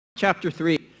chapter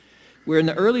 3. We're in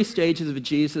the early stages of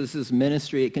Jesus'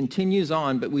 ministry. It continues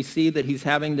on, but we see that he's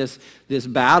having this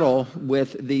battle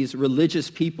with these religious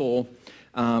people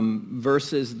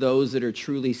versus those that are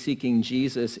truly seeking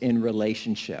Jesus in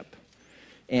relationship.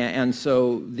 And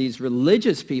so these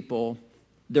religious people,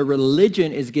 their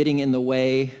religion is getting in the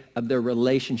way of their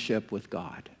relationship with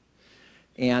God.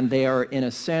 And they are, in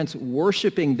a sense,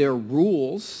 worshiping their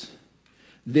rules,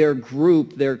 their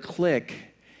group, their clique,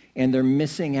 and they're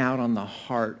missing out on the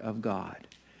heart of God.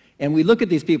 And we look at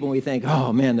these people and we think,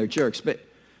 oh man, they're jerks. But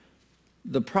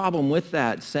the problem with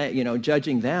that,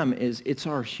 judging them, is it's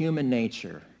our human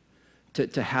nature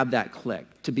to have that clique,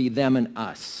 to be them and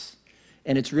us.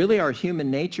 And it's really our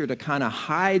human nature to kind of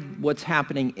hide what's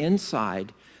happening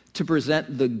inside to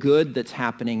present the good that's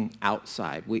happening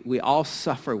outside. We all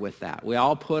suffer with that. We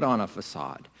all put on a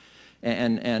facade.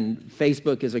 And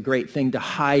Facebook is a great thing to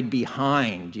hide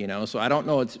behind, So I don't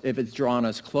know if it's drawn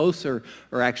us closer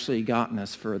or actually gotten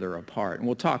us further apart. And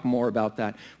we'll talk more about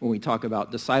that when we talk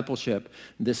about discipleship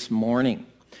this morning.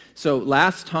 So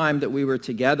last time that we were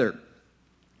together,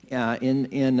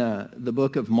 in the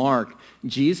book of Mark,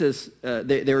 Jesus,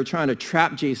 they were trying to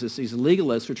trap Jesus. These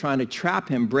legalists were trying to trap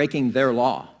him, breaking their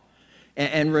law.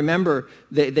 And remember,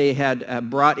 they had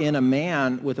brought in a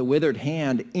man with a withered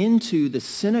hand into the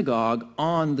synagogue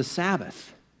on the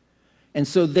Sabbath. And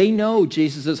so they know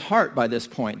Jesus' heart by this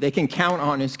point. They can count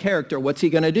on his character. What's he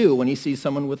going to do when he sees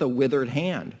someone with a withered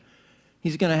hand?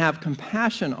 He's going to have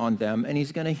compassion on them, and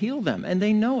he's going to heal them. And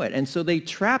they know it. And so they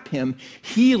trap him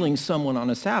healing someone on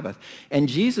a Sabbath. And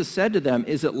Jesus said to them,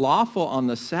 is it lawful on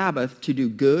the Sabbath to do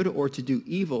good or to do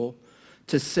evil,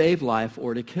 to save life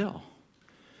or to kill?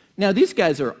 Now, these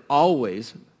guys are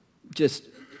always just,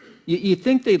 you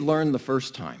think they'd learn the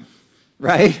first time,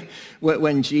 right?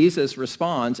 When Jesus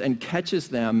responds and catches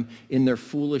them in their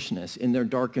foolishness, in their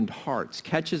darkened hearts,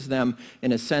 catches them,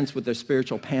 in a sense, with their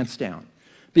spiritual pants down.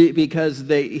 Because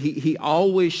he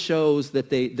always shows that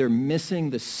they're missing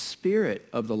the spirit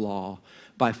of the law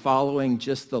by following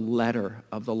just the letter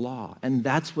of the law. And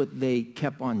that's what they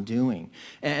kept on doing.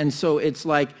 And so it's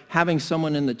like having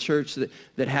someone in the church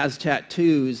that has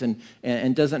tattoos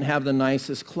and doesn't have the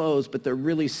nicest clothes, but they're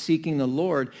really seeking the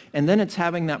Lord. And then it's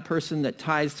having that person that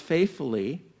tithes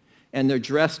faithfully, and they're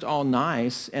dressed all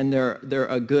nice, and they're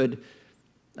a good,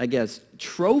 I guess,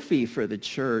 trophy for the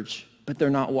church, but they're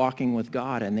not walking with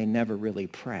God, and they never really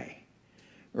pray,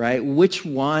 right? Which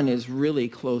one is really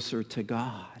closer to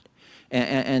God?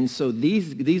 And so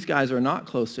these guys are not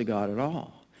close to God at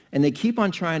all. And they keep on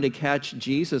trying to catch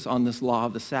Jesus on this law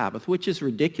of the Sabbath, which is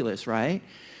ridiculous, right?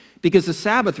 Because the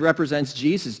Sabbath represents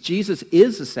Jesus. Jesus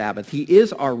is the Sabbath. He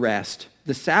is our rest.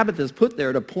 The Sabbath is put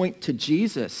there to point to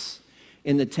Jesus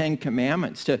in the Ten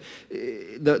Commandments.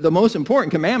 The most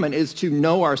important commandment is to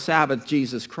know our Sabbath,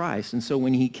 Jesus Christ. And so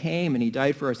when he came and he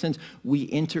died for our sins, we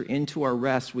enter into our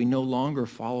rest. We no longer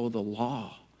follow the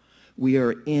law. We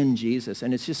are in Jesus.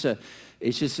 And it's just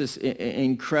this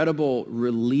incredible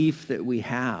relief that we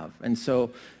have. And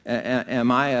so am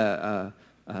I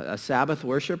a Sabbath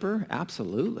worshiper?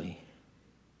 Absolutely.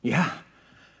 Yeah,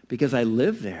 because I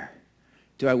live there.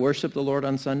 Do I worship the Lord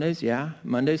on Sundays? Yeah.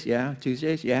 Mondays? Yeah.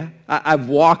 Tuesdays? Yeah. I've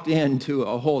walked into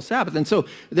a whole Sabbath. And so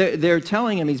they're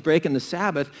telling him he's breaking the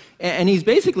Sabbath. And he's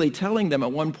basically telling them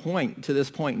at one point, to this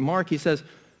point in Mark, he says,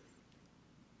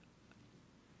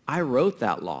 I wrote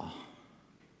that law.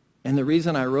 And the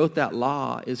reason I wrote that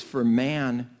law is for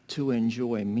man to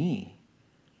enjoy me.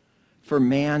 For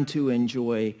man to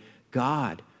enjoy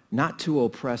God, not to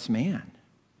oppress man.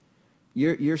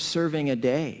 You're serving a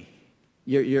day.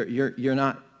 You're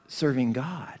not serving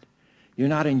God. You're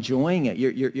not enjoying it.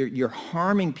 You're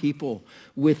harming people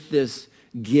with this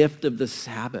gift of the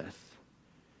Sabbath.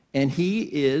 And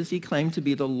he claimed to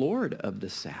be the Lord of the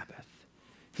Sabbath.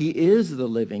 He is the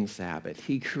living Sabbath.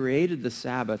 He created the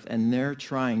Sabbath, and they're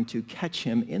trying to catch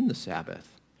him in the Sabbath.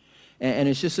 And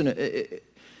it's just it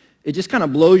just kind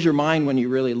of blows your mind when you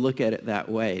really look at it that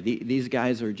way. These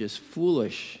guys are just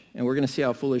foolish, and we're going to see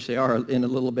how foolish they are in a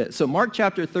little bit. So Mark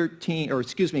chapter 3,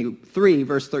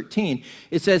 verse 13,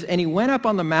 it says, and he went up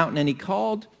on the mountain, and he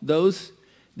called those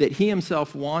that he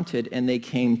himself wanted, and they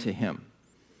came to him.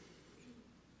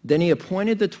 Then he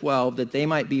appointed the 12 that they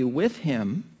might be with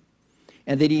him,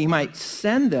 and that he might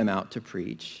send them out to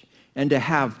preach and to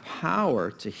have power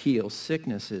to heal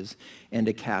sicknesses and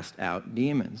to cast out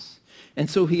demons. And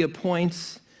so he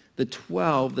appoints the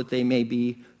 12 that they may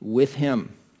be with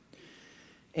him.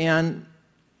 And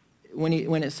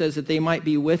when it says that they might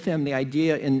be with him, the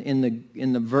idea in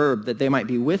the verb that they might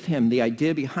be with him, the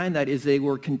idea behind that is they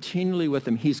were continually with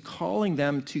him. He's calling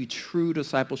them to true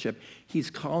discipleship.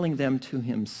 He's calling them to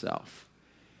himself.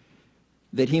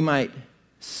 that he might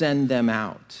send them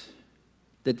out,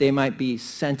 that they might be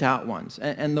sent out ones.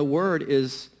 And the word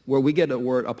is where we get the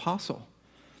word apostle.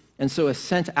 And so a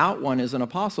sent out one is an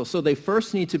apostle. So they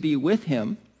first need to be with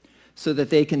him so that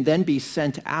they can then be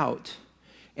sent out,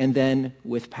 and then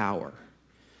with power.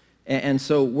 And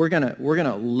so we're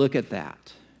gonna look at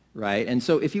that, right? And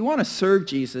so if you want to serve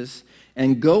Jesus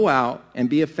and go out and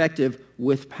be effective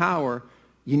with power,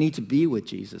 you need to be with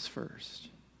Jesus first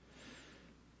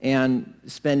and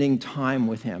spending time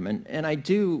with him. And I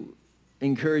do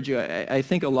encourage you. I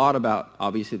think a lot about,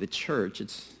 obviously, the church.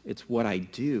 It's what I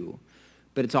do,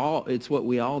 but it's what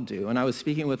we all do. And I was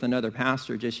speaking with another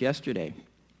pastor just yesterday,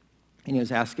 and he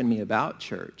was asking me about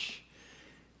church.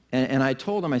 And I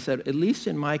told him, I said, at least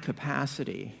in my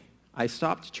capacity, I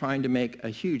stopped trying to make a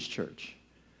huge church.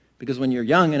 Because when you're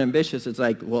young and ambitious, it's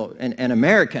like, well, an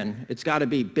American, it's got to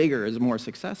be bigger, is more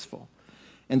successful.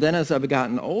 And then as I've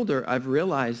gotten older, I've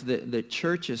realized that the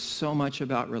church is so much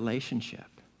about relationship.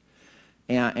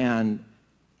 And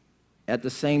at the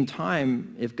same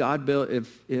time, if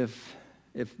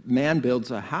man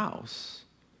builds a house,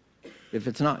 if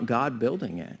it's not God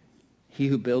building it, he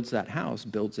who builds that house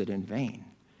builds it in vain.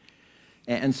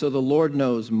 And so the Lord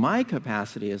knows my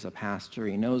capacity as a pastor.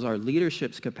 He knows our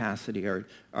leadership's capacity,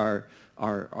 our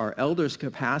elders'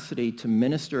 capacity to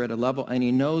minister at a level, and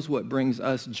he knows what brings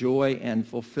us joy and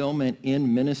fulfillment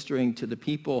in ministering to the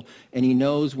people. And he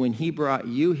knows when he brought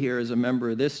you here as a member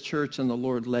of this church and the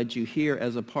Lord led you here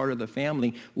as a part of the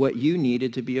family, what you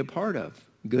needed to be a part of,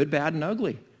 good, bad, and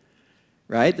ugly.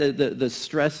 Right? The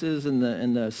stresses and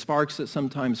the sparks that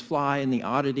sometimes fly and the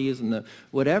oddities and the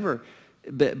whatever.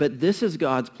 But this is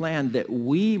God's plan, that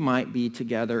we might be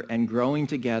together and growing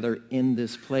together in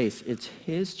this place. It's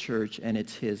his church and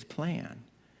it's his plan.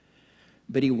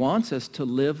 But he wants us to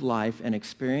live life and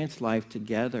experience life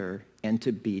together and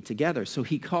to be together. So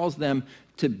he calls them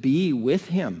to be with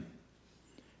him.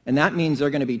 And that means they're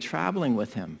going to be traveling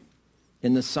with him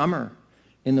in the summer,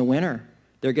 in the winter.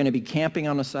 They're going to be camping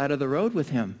on the side of the road with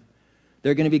him.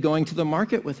 They're going to be going to the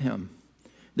market with him.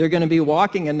 They're going to be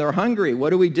walking and they're hungry.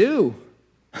 What do?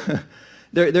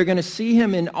 They're going to see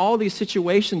him in all these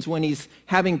situations when he's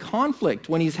having conflict,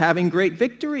 when he's having great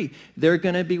victory. They're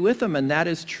going to be with him, and that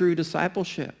is true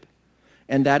discipleship.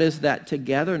 And that is that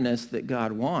togetherness that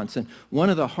God wants. And one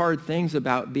of the hard things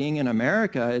about being in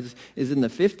America is in the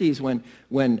 50s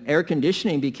when air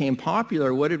conditioning became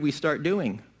popular, what did we start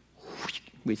doing?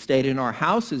 We stayed in our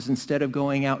houses instead of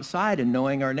going outside and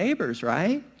knowing our neighbors,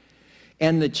 right?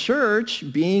 And the church,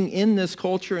 being in this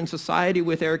culture and society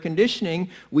with air conditioning,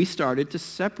 we started to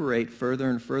separate further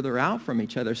and further out from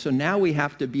each other. So now we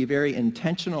have to be very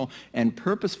intentional and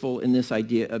purposeful in this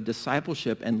idea of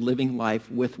discipleship and living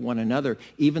life with one another.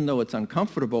 Even though it's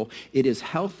uncomfortable, it is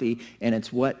healthy, and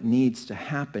it's what needs to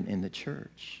happen in the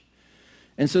church.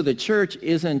 And so the church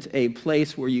isn't a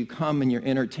place where you come and you're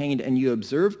entertained and you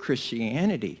observe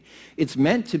Christianity. It's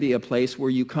meant to be a place where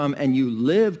you come and you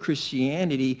live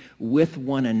Christianity with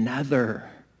one another.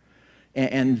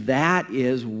 And that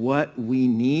is what we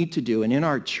need to do. And in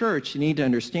our church, you need to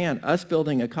understand, us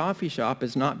building a coffee shop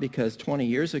is not because 20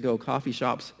 years ago coffee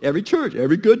shops, every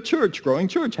good church, growing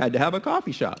church had to have a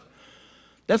coffee shop.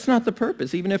 That's not the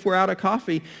purpose. Even if we're out of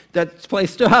coffee, that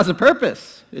place still has a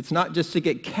purpose. It's not just to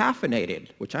get caffeinated,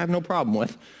 which I have no problem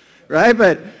with, right?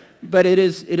 But it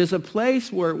is a place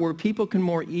where people can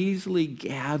more easily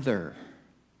gather.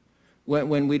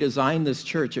 When we designed this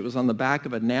church, it was on the back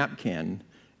of a napkin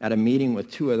at a meeting with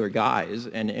two other guys,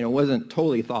 and it wasn't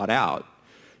totally thought out.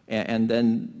 And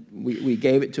then we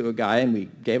gave it to a guy, and we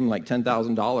gave him like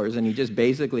 $10,000, and he just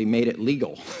basically made it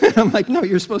legal. I'm like, no,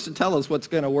 you're supposed to tell us what's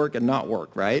going to work and not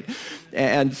work, right?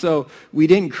 And so we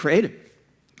didn't create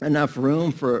enough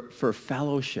room for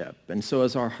fellowship. And so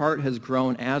as our heart has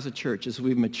grown as a church, as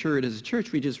we've matured as a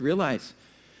church, we just realize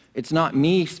it's not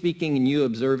me speaking and you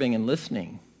observing and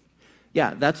listening.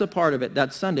 Yeah, that's a part of it.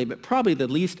 That's Sunday, but probably the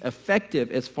least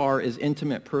effective as far as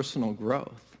intimate personal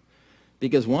growth.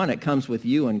 Because one, it comes with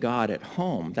you and God at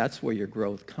home. That's where your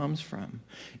growth comes from.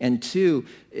 And two,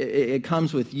 it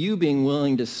comes with you being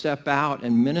willing to step out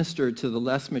and minister to the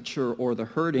less mature or the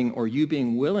hurting, or you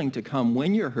being willing to come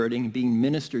when you're hurting, being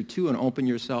ministered to and open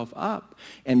yourself up,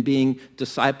 and being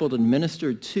discipled and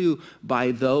ministered to by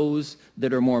those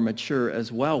that are more mature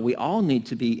as well. We all need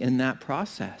to be in that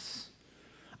process.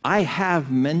 I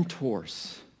have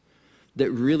mentors that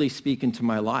really speak into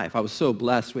my life. I was so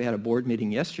blessed. We had a board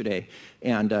meeting yesterday,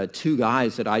 and two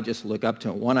guys that I just look up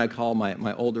to. One I call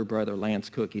my older brother, Lance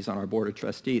Cook. He's on our board of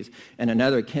trustees. And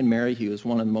another, Ken Merrihew, is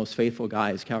one of the most faithful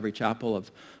guys, Calvary Chapel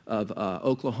of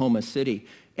Oklahoma City.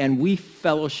 And we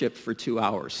fellowshiped for 2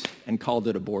 hours and called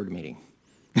it a board meeting.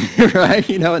 right?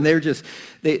 And they're just,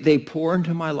 they pour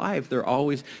into my life. They're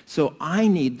always, so I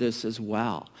need this as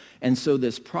well. And so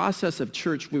this process of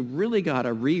church, we really got to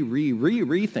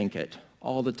rethink it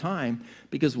all the time,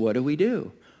 because what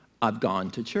do? I've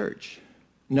gone to church.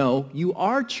 No, you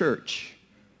are church.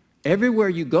 Everywhere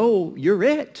you go, you're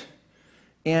it.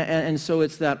 And so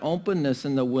it's that openness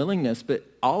and the willingness, but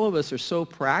all of us are so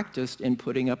practiced in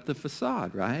putting up the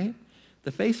facade, right?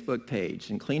 The Facebook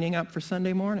page and cleaning up for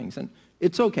Sunday mornings. And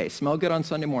it's okay, smell good on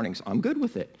Sunday mornings. I'm good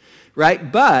with it,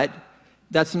 right? But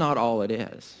that's not all it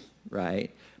is,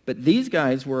 right? But these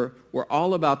guys were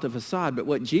all about the facade. But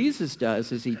what Jesus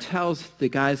does is he tells the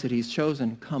guys that he's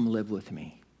chosen, come live with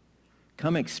me.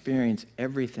 Come experience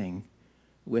everything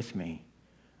with me.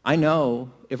 I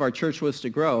know if our church was to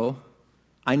grow,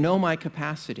 I know my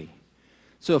capacity.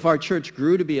 So if our church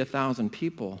grew to be 1,000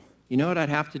 people, you know what I'd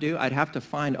have to do? I'd have to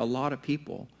find a lot of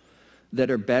people that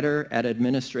are better at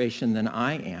administration than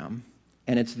I am,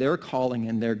 and it's their calling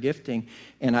and their gifting,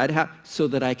 and I'd have, so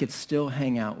that I could still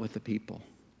hang out with the people,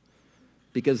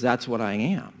 because that's what I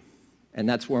am, and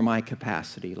that's where my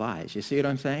capacity lies. You see what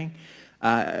I'm saying?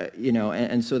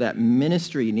 And so that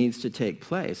ministry needs to take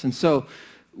place. And so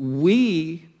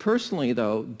we personally,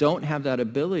 though, don't have that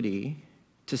ability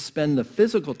to spend the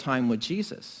physical time with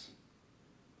Jesus.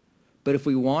 But if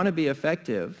we want to be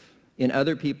effective in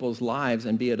other people's lives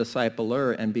and be a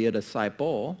discipler and be a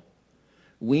disciple,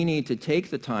 we need to take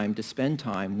the time to spend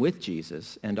time with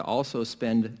Jesus and to also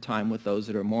spend time with those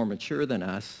that are more mature than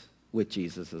us with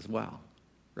Jesus as well,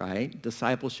 right?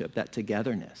 Discipleship, that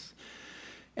togetherness.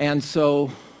 And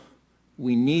so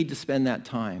we need to spend that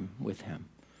time with him.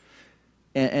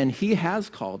 And he has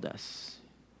called us.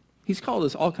 He's called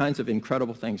us all kinds of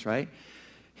incredible things, right?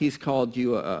 He's called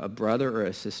you a brother or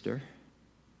a sister.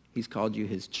 He's called you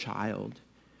his child.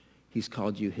 He's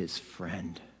called you his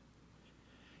friend.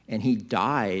 And he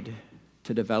died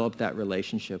to develop that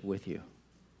relationship with you.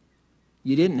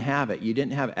 You didn't have it. You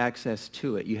didn't have access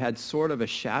to it. You had sort of a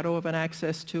shadow of an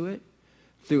access to it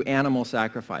through animal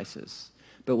sacrifices.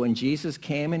 But when Jesus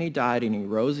came and he died and he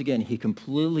rose again, he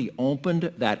completely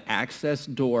opened that access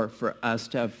door for us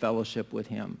to have fellowship with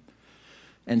him.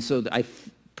 And so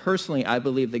personally, I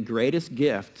believe the greatest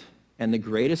gift and the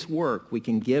greatest work we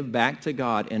can give back to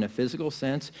God in a physical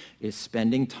sense is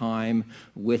spending time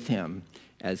with him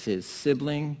as his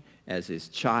sibling, as his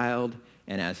child,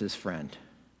 and as his friend.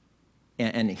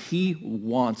 And he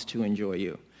wants to enjoy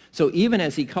you. So even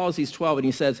as he calls these 12 and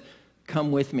he says,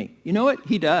 come with me. You know what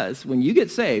he does? When you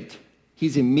get saved,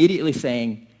 he's immediately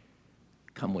saying,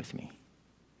 come with me.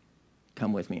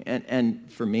 Come with me.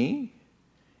 And for me,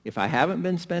 if I haven't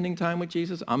been spending time with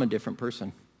Jesus, I'm a different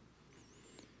person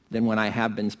than when I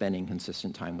have been spending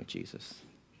consistent time with Jesus.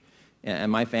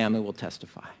 And my family will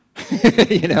testify.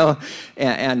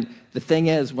 And the thing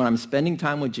is, when I'm spending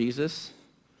time with Jesus,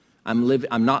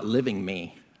 I'm not living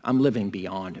me. I'm living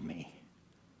beyond me.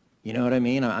 You know what I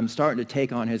mean? I'm starting to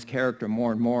take on his character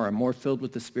more and more. I'm more filled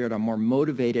with the Spirit. I'm more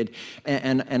motivated.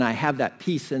 And I have that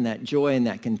peace and that joy and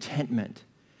that contentment.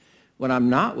 When I'm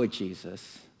not with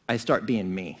Jesus, I start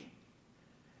being me.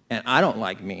 And I don't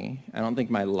like me. I don't think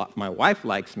my wife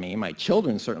likes me. My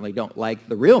children certainly don't like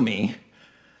the real me.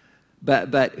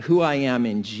 But who I am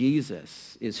in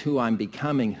Jesus is who I'm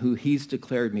becoming, who he's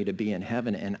declared me to be in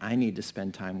heaven, and I need to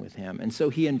spend time with him. And so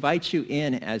he invites you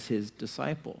in as his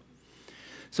disciple.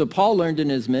 So Paul learned in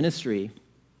his ministry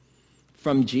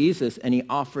from Jesus, and he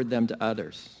offered them to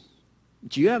others.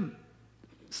 Do you have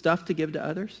stuff to give to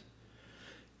others?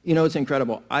 You know, it's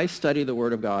incredible. I study the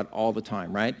Word of God all the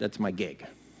time, right? That's my gig,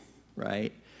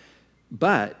 right?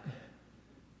 But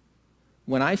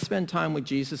when I spend time with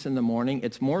Jesus in the morning,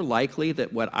 it's more likely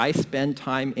that what I spend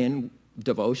time in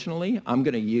devotionally, I'm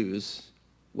going to use,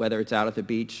 whether it's out at the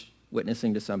beach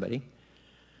witnessing to somebody,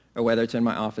 or whether it's in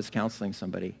my office counseling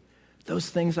somebody.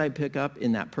 Those things I pick up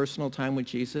in that personal time with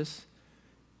Jesus,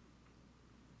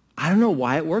 I don't know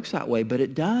why it works that way, but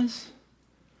it does.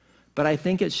 But I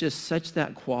think it's just such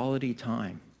that quality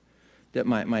time, that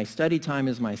my study time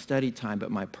is my study time, but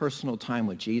my personal time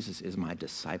with Jesus is my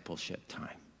discipleship time.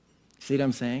 See what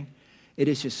I'm saying? It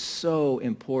is just so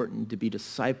important to be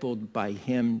discipled by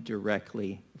him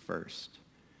directly first.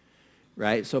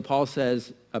 Right? So Paul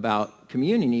says about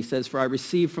communion, he says, for I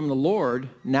received from the Lord,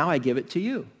 now I give it to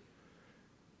you.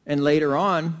 And later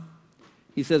on,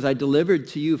 he says, I delivered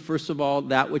to you, first of all,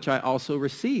 that which I also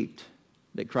received,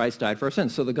 that Christ died for our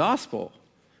sins. So the gospel,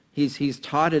 he's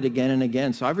taught it again and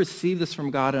again. So I've received this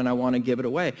from God and I want to give it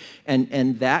away.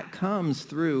 And that comes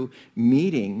through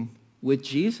meeting with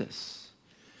Jesus.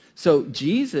 So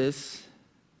Jesus,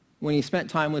 when he spent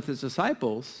time with his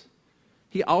disciples,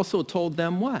 he also told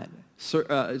them what?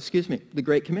 the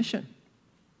Great Commission.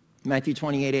 Matthew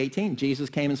 28:18, Jesus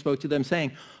came and spoke to them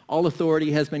saying, all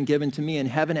authority has been given to me in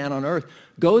heaven and on earth.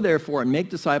 Go therefore and make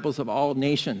disciples of all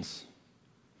nations.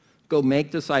 Go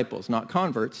make disciples, not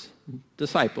converts,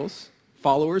 disciples,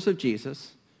 followers of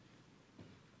Jesus,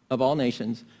 of all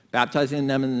nations, baptizing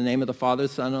them in the name of the Father, the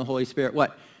Son, and the Holy Spirit.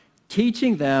 What?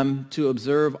 Teaching them to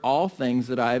observe all things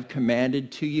that I have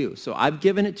commanded to you. So I've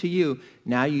given it to you,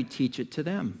 now you teach it to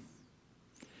them.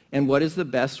 And what is the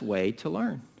best way to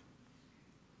learn?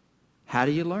 How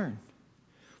do you learn?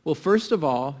 Well, first of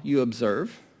all, you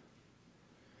observe,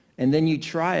 and then you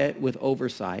try it with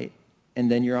oversight,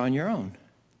 and then you're on your own.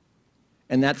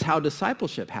 And that's how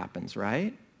discipleship happens,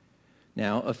 right?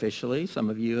 Now, officially, some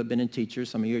of you have been a teacher,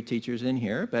 some of you are teachers in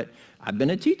here, but I've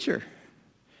been a teacher.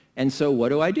 And so what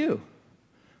do?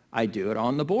 I do it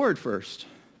on the board first.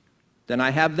 Then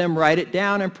I have them write it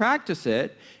down and practice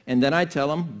it, and then I tell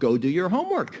them, go do your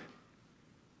homework.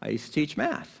 I used to teach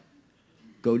math.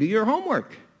 Go do your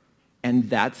homework. And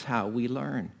that's how we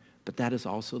learn. But that is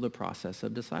also the process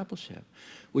of discipleship,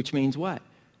 which means what?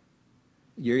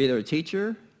 You're either a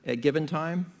teacher at a given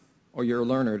time or you're a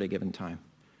learner at a given time.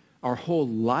 Our whole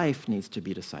life needs to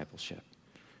be discipleship,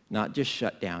 not just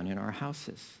shut down in our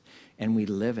houses. And we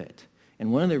live it.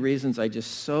 And one of the reasons I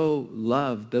just so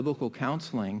love biblical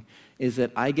counseling is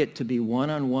that I get to be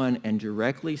one-on-one and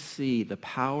directly see the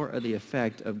power of the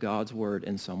effect of God's word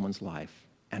in someone's life.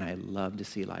 And I love to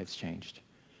see lives changed.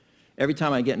 Every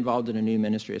time I get involved in a new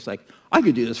ministry, it's like, I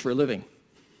could do this for a living.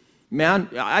 Man,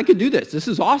 I could do this. This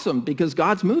is awesome because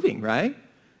God's moving, right?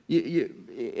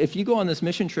 If you go on this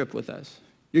mission trip with us,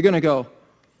 you're going to go,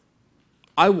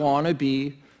 I want to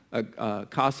be a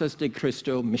Casas de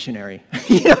Cristo missionary.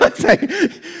 It's like,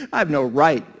 I have no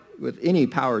right with any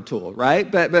power tool, right?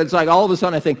 But it's like all of a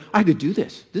sudden I think, I could do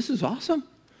this. This is awesome.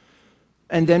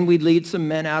 And then we lead some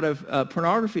men out of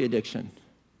pornography addiction.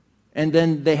 And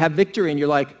then they have victory and you're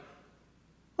like,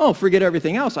 oh, forget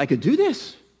everything else. I could do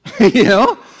this,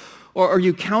 Or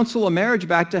you counsel a marriage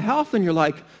back to health and you're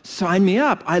like, sign me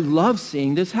up. I love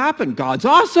seeing this happen. God's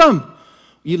awesome.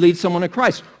 You lead someone to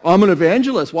Christ. I'm an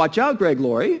evangelist. Watch out, Greg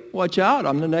Laurie. Watch out.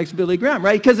 I'm the next Billy Graham,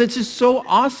 right? Because it's just so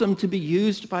awesome to be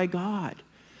used by God.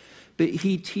 But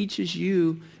he teaches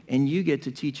you and you get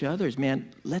to teach others.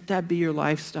 Man, let that be your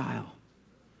lifestyle.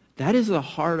 That is the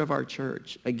heart of our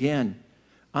church. Again,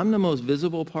 I'm the most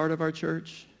visible part of our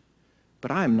church,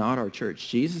 but I am not our church.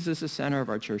 Jesus is the center of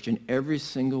our church, and every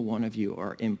single one of you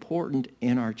are important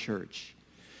in our church.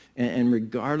 And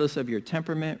regardless of your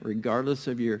temperament, regardless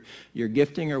of your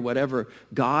gifting or whatever,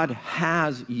 God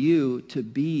has you to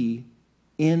be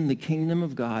in the kingdom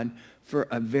of God for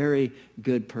a very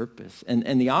good purpose.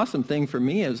 And the awesome thing for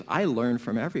me is I learn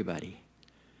from everybody.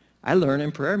 I learn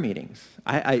in prayer meetings.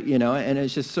 And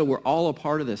it's just so we're all a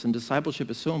part of this. And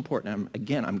discipleship is so important.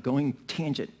 I'm going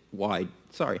tangent wide.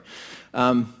 Sorry.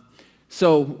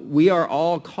 So we are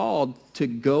all called to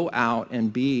go out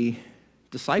and be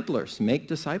disciplers, make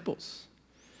disciples.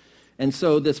 And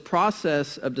so this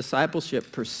process of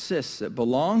discipleship persists. It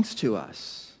belongs to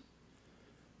us.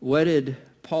 What did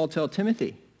Paul tell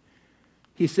Timothy?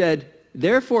 He said,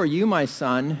 therefore you, my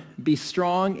son, be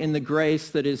strong in the grace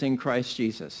that is in Christ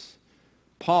Jesus.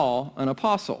 Paul, an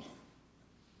apostle,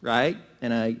 right?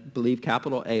 And I believe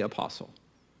capital A, apostle.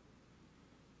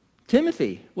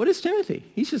 Timothy, what is Timothy?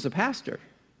 He's just a pastor.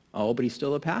 Oh, but he's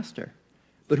still a pastor.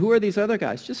 But who are these other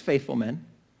guys? Just faithful men.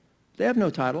 They have no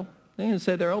title. They didn't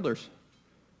say they're elders.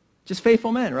 Just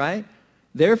faithful men, right?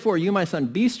 Therefore, you, my son,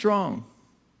 be strong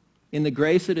in the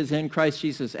grace that is in Christ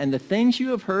Jesus. And the things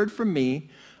you have heard from me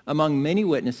among many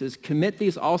witnesses, commit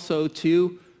these also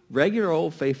to regular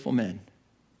old faithful men.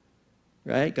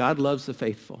 Right? God loves the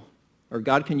faithful. Or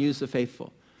God can use the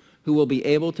faithful who will be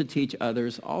able to teach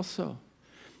others also.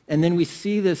 And then we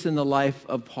see this in the life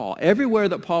of Paul. Everywhere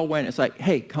that Paul went, it's like,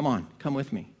 hey, come on, come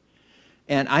with me.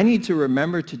 And I need to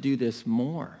remember to do this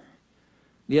more.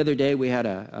 The other day we had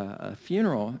a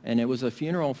funeral, and it was a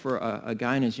funeral for a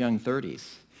guy in his young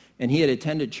 30s. And he had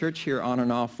attended church here on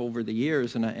and off over the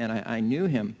years, and I knew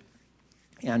him.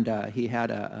 And he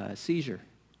had a seizure,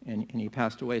 and he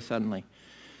passed away suddenly.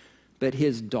 But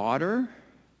his daughter,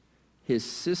 his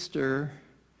sister,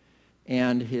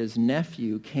 and his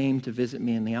nephew came to visit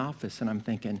me in the office, and I'm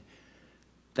thinking,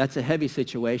 that's a heavy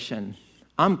situation.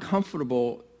 I'm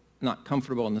comfortable, not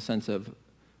comfortable in the sense of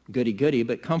goody-goody,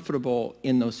 but comfortable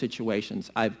in those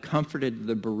situations. I've comforted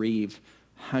the bereaved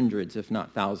hundreds, if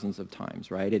not thousands of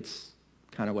times, right? It's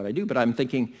kind of what I do, but I'm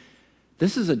thinking,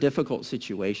 this is a difficult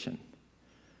situation.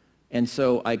 And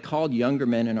so I called younger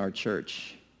men in our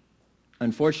church.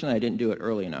 Unfortunately, I didn't do it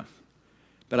early enough.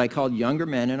 But I called younger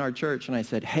men in our church, and I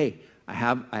said, hey,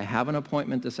 I have an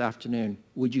appointment this afternoon.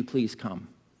 Would you please come?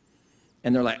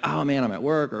 And they're like, oh man, I'm at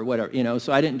work or whatever,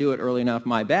 so I didn't do it early enough,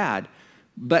 my bad.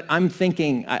 But I'm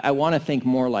thinking, I want to think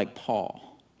more like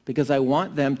Paul, because I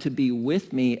want them to be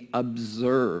with me,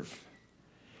 observe.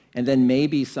 And then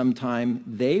maybe sometime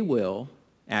they will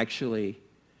actually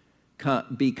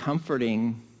be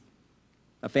comforting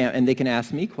a family, and they can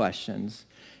ask me questions,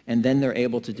 and then they're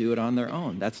able to do it on their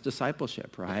own. That's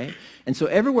discipleship, right? And so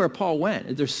everywhere Paul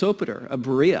went, there's Sopater of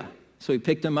Berea. So he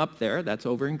picked him up there. That's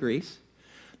over in Greece.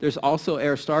 There's also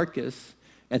Aristarchus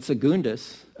and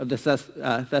Secundus of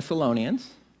the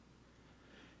Thessalonians.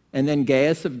 And then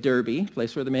Gaius of Derbe,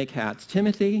 place where they make hats.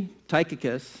 Timothy,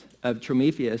 Tychicus of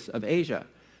Trophonius of Asia.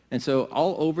 And so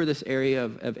all over this area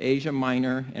of Asia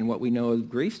Minor and what we know of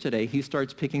Greece today, he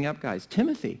starts picking up guys.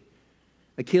 Timothy,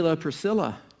 Aquila,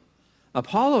 Priscilla,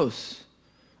 Apollos,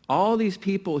 all these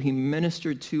people he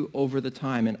ministered to over the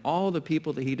time, and all the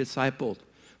people that he discipled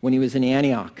when he was in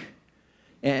Antioch.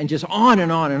 And just on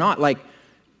and on and on. Like,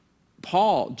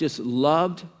 Paul just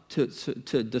loved to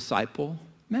disciple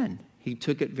men. He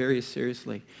took it very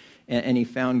seriously, and he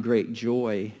found great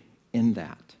joy in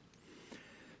that.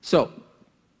 So,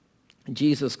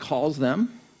 Jesus calls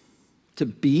them to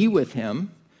be with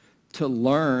him, to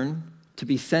learn, to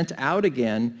be sent out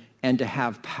again, and to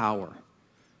have power.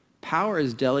 Power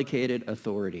is delegated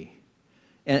authority.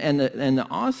 And the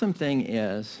awesome thing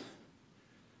is,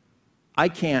 I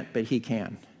can't, but he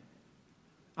can.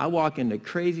 I walk into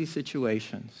crazy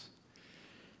situations,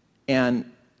 and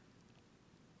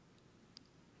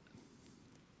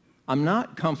I'm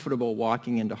not comfortable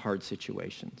walking into hard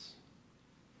situations.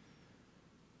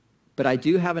 But I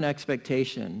do have an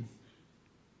expectation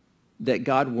that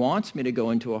God wants me to go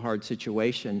into a hard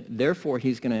situation. Therefore,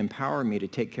 he's going to empower me to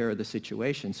take care of the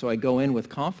situation. So I go in with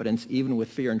confidence, even with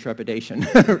fear and trepidation.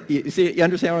 You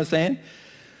understand what I'm saying?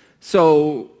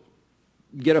 So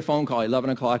get a phone call, 11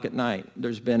 o'clock at night.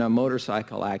 There's been a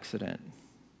motorcycle accident.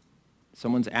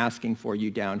 Someone's asking for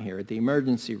you down here at the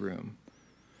emergency room.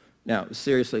 Now,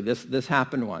 seriously, this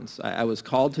happened once. I was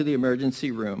called to the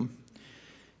emergency room,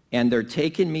 and they're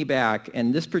taking me back.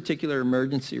 And this particular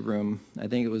emergency room, I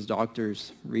think it was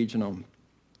Doctors Regional,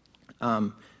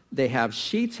 they have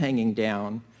sheets hanging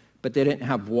down, but they didn't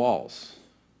have walls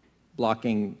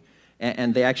blocking,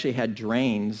 and they actually had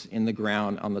drains in the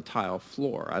ground on the tile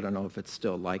floor. I don't know if it's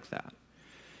still like that.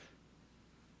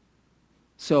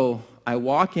 So I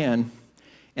walk in,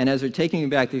 and as they're taking me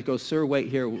back, they go, sir, wait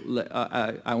here.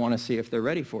 I want to see if they're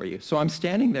ready for you. So I'm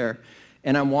standing there,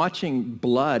 and I'm watching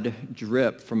blood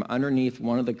drip from underneath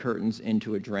one of the curtains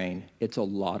into a drain. It's a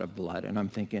lot of blood. And I'm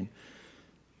thinking,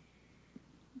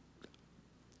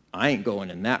 I ain't going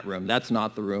in that room. That's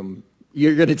not the room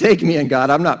you're going to take me in, God.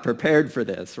 I'm not prepared for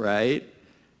this, right?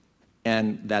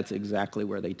 And that's exactly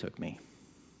where they took me,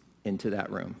 into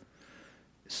that room.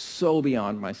 So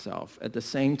beyond myself. At the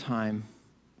same time,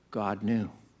 God knew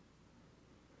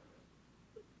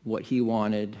what he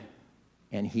wanted,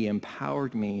 and he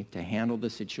empowered me to handle the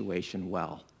situation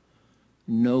well.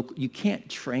 No, you can't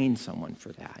train someone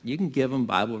for that. You can give them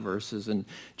Bible verses and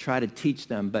try to teach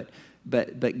them, but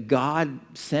God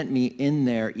sent me in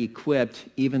there equipped,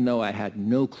 even though I had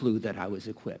no clue that I was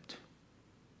equipped,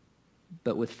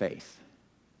 but with faith,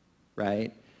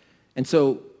 right? And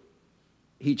so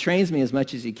he trains me as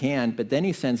much as he can, but then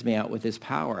he sends me out with his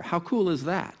power. How cool is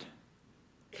that?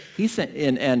 He sent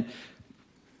in, and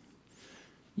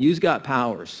you've got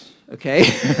powers,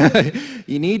 okay?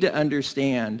 You need to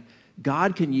understand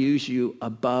God can use you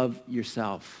above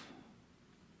yourself,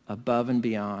 above and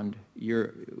beyond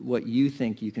what you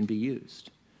think you can be used.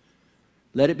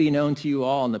 Let it be known to you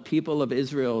all and the people of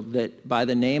Israel that by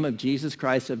the name of Jesus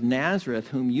Christ of Nazareth,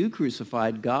 whom you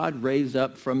crucified, God raised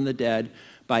up from the dead.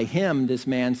 By him, this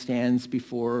man stands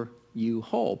before you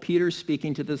whole. Peter's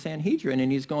speaking to the Sanhedrin,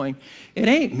 and he's going, it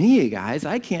ain't me, guys.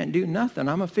 I can't do nothing.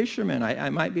 I'm a fisherman. I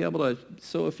might be able to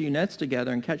sew a few nets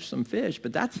together and catch some fish,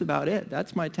 but that's about it.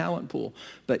 That's my talent pool.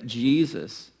 But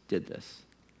Jesus did this.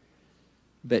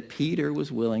 But Peter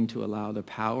was willing to allow the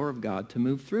power of God to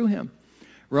move through him.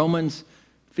 Romans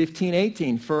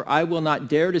 15:18, for I will not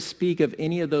dare to speak of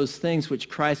any of those things which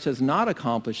Christ has not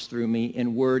accomplished through me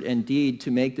in word and deed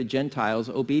to make the Gentiles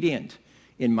obedient,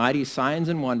 in mighty signs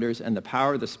and wonders and the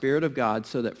power of the Spirit of God,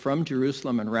 so that from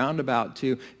Jerusalem and round about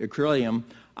to Iconium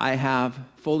I have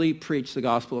fully preached the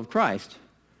gospel of Christ.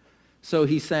 So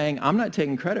he's saying, I'm not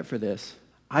taking credit for this.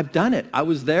 I've done it. I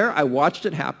was there, I watched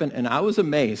it happen, and I was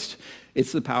amazed.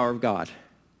 It's the power of God.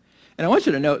 And I want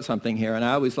you to note something here, and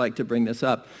I always like to bring this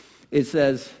up. It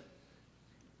says,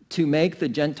 to make the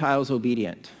Gentiles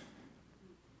obedient.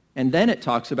 And then it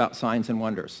talks about signs and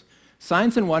wonders.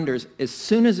 Signs and wonders, as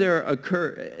soon as they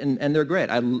occur, and they're great.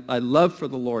 I love for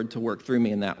the Lord to work through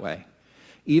me in that way.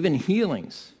 Even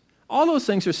healings. All those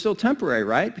things are still temporary,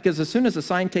 right? Because as soon as a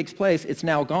sign takes place, it's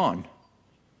now gone.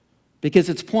 Because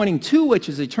it's pointing to which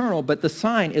is eternal, but the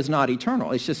sign is not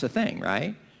eternal. It's just a thing,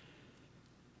 right?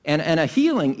 And a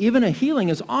healing, even a healing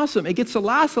is awesome. It gets to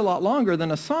last a lot longer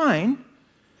than a sign.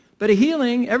 But a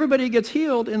healing, everybody who gets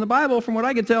healed in the Bible, from what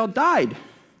I can tell, died.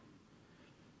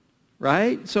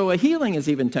 Right? So a healing is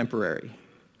even temporary.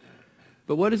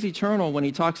 But what is eternal when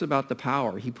he talks about the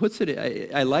power? He puts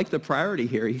it, I like the priority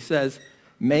here. He says,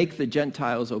 make the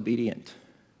Gentiles obedient.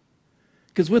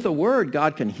 Because with a word,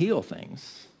 God can heal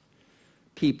things.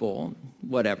 People,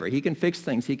 whatever. He can fix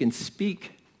things. He can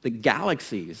speak the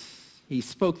galaxies. He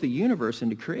spoke the universe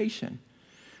into creation.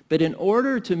 But in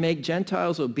order to make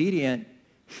Gentiles obedient,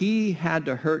 he had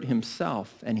to hurt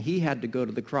himself, and he had to go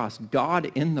to the cross. God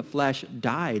in the flesh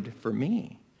died for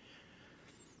me.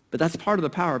 But that's part of the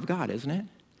power of God, isn't it?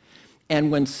 And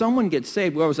when someone gets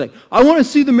saved, we always say, I want to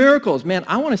see the miracles. Man,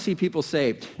 I want to see people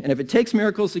saved. And if it takes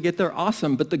miracles to get there,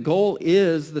 awesome. But the goal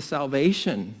is the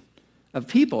salvation of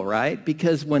people, right?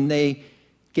 Because when they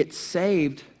get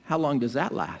saved, how long does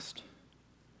that last?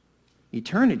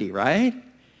 Eternity, right?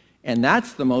 And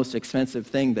that's the most expensive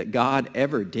thing that God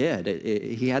ever did.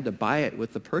 He had to buy it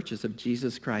with the purchase of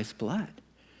Jesus Christ's blood.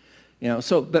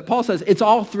 But Paul says it's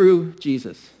all through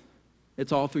Jesus.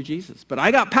 It's all through Jesus. But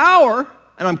I got power,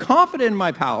 and I'm confident in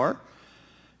my power.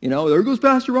 There goes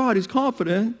Pastor Rod. He's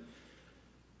confident.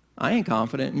 I ain't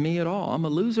confident in me at all. I'm a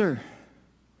loser.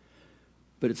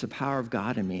 But it's the power of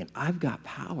God in me, and I've got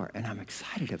power, and I'm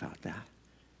excited about that.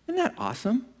 Isn't that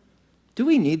awesome? Do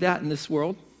we need that in this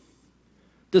world?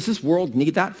 Does this world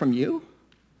need that from you?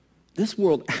 This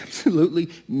world absolutely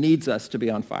needs us to be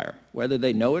on fire. Whether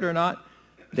they know it or not,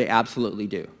 they absolutely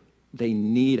do. They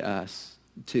need us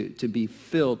to be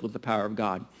filled with the power of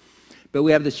God. But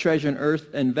we have this treasure in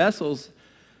earth and vessels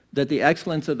that the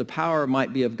excellence of the power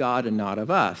might be of God and not of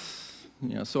us.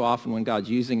 So often when God's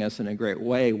using us in a great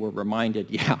way, we're reminded,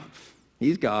 yeah,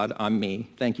 he's God, I'm me.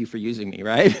 Thank you for using me,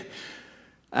 right?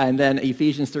 And then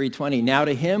Ephesians 3:20, now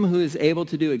to him who is able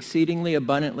to do exceedingly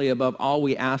abundantly above all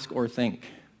we ask or think,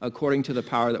 according to the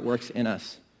power that works in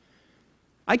us.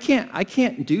 I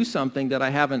can't do something that I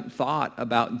haven't thought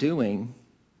about doing,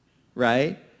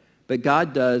 right? But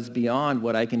God does beyond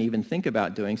what I can even think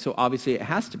about doing. So obviously it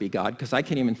has to be God because I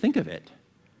can't even think of it,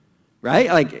 right?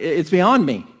 Like it's beyond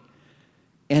me.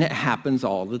 And it happens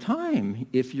all the time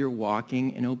if you're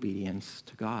walking in obedience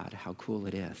to God. How cool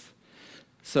it is.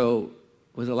 So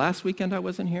was it last weekend I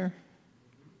wasn't here?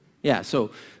 Yeah,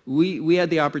 so we had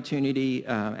the opportunity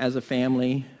as a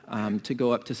family to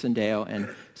go up to Sendeo,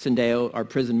 and Sendeo, our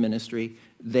prison ministry,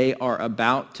 they are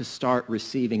about to start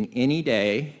receiving any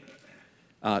day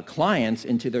clients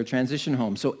into their transition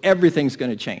home. So everything's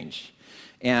going to change.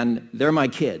 And they're my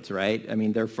kids, right? I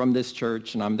mean, they're from this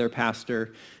church, and I'm their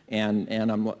pastor, and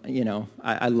I'm,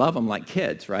 I love them like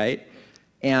kids, right?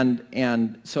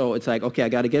 And so it's like, okay, I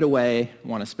got to get away. I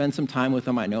want to spend some time with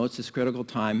them. I know it's this critical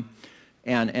time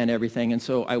and everything. And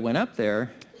so I went up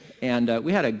there, and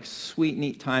we had a sweet,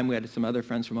 neat time. We had some other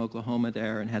friends from Oklahoma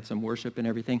there and had some worship and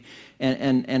everything.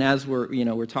 And as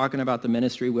we're talking about the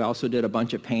ministry, we also did a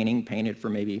bunch of painted for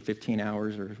maybe 15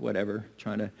 hours or whatever,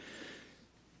 trying to,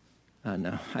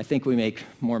 no, I think we make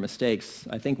more mistakes.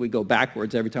 I think we go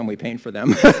backwards every time we paint for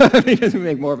them because we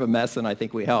make more of a mess than I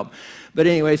think we help. But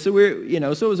anyway, so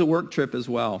so it was a work trip as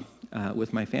well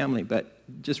with my family, but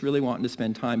just really wanting to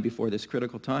spend time before this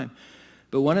critical time.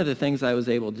 But one of the things I was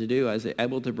able to do, I was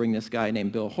able to bring this guy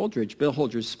named Bill Holdridge. Bill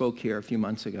Holdridge spoke here a few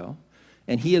months ago,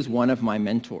 and he is one of my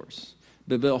mentors.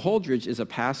 But Bill Holdridge is a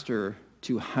pastor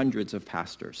to hundreds of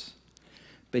pastors.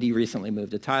 But he recently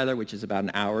moved to Tyler, which is about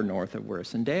an hour north of where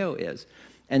Sendeo is.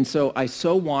 And so I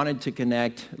so wanted to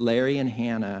connect Larry and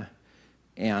Hannah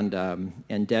and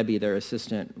Debbie, their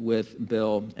assistant, with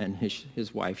Bill and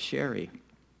his wife, Sherry.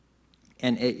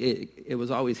 And it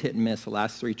was always hit and miss the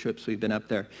last 3 trips we've been up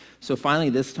there. So finally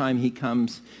this time he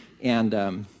comes, and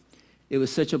it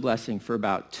was such a blessing. For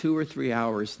about 2 or 3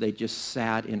 hours, they just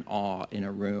sat in awe in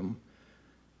a room,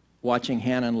 watching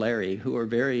Hannah and Larry, who are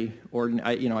very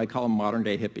ordinary. I call them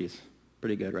modern-day hippies.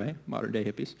 Pretty good, right? Modern-day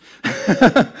hippies.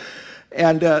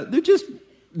 And they're just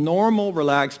normal,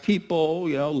 relaxed people.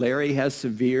 Larry has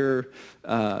severe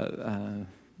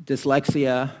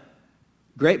dyslexia.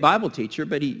 Great Bible teacher,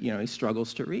 but he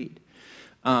struggles to read.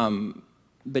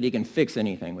 But he can fix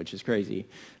anything, which is crazy.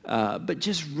 But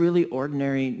just really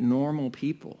ordinary, normal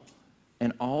people.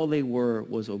 And all they were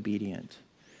was obedient.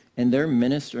 And they're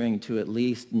ministering to at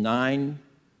least 9,000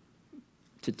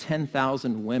 to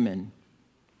 10,000 women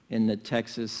in the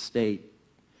Texas state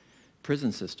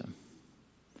prison system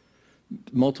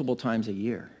multiple times a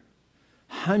year.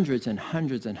 Hundreds and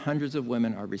hundreds and hundreds of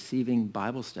women are receiving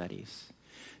Bible studies.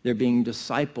 They're being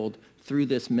discipled through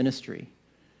this ministry.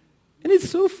 And it's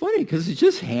so funny because it's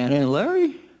just Hannah and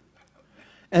Larry.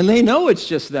 And they know it's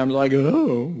just them, like,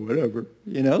 oh, whatever,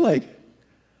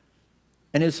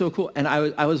 and it's so cool. And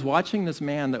I was watching this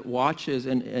man that watches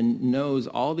and knows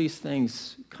all these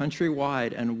things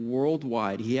countrywide and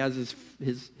worldwide. He has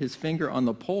his finger on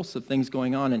the pulse of things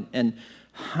going on, and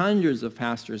hundreds of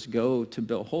pastors go to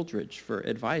Bill Holdridge for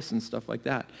advice and stuff like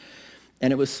that.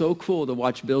 And it was so cool to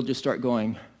watch Bill just start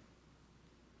going.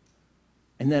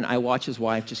 And then I watch his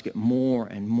wife just get more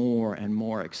and more and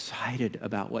more excited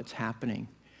about what's happening.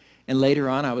 And later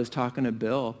on, I was talking to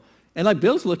Bill, and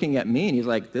Bill's looking at me, and he's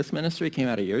like, this ministry came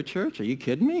out of your church? Are you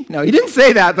kidding me? No, he didn't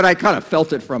say that, but I kind of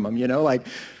felt it from him, like,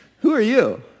 who are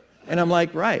you? And I'm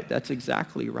like, right, that's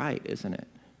exactly right, isn't it?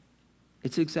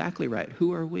 It's exactly right.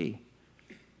 Who are we?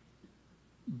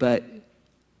 But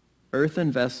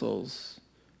earthen vessels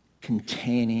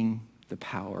containing the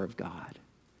power of God.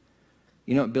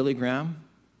 You know what Billy Graham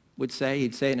would say?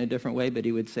 He'd say it in a different way, but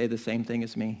he would say the same thing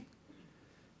as me.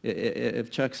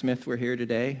 If Chuck Smith were here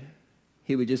today,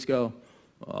 he would just go,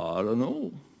 I don't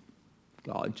know.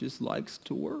 God just likes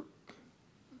to work.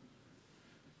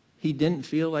 He didn't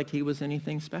feel like he was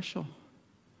anything special.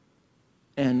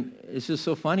 And it's just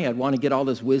so funny. I'd want to get all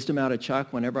this wisdom out of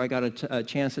Chuck whenever I got a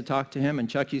chance to talk to him. And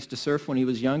Chuck used to surf when he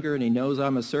was younger, and he knows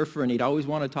I'm a surfer, and he'd always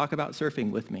want to talk about surfing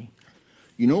with me.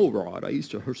 Rod, I used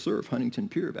to surf Huntington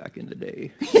Pier back in the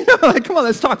day. Come on,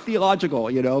 let's talk theological,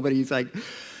 But he's like,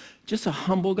 just a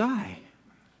humble guy.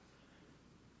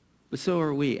 But so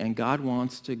are we, and God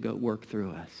wants to go work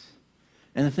through us.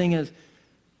 And the thing is,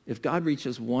 if God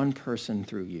reaches one person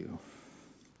through you,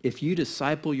 if you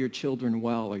disciple your children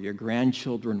well or your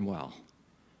grandchildren well,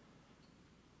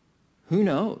 who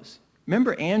knows?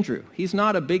 Remember Andrew. He's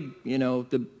not a big,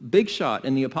 the big shot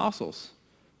in the apostles.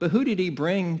 But who did he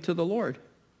bring to the Lord?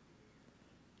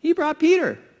 He brought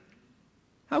Peter.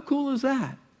 How cool is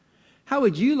that? How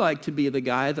would you like to be the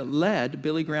guy that led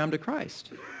Billy Graham to Christ?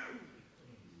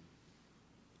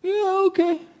 Yeah,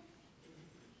 okay.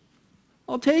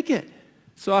 I'll take it.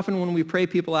 So often when we pray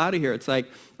people out of here, it's like,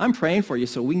 I'm praying for you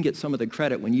so we can get some of the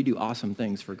credit when you do awesome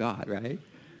things for God, right?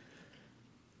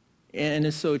 And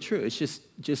it's so true. It's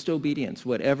just obedience,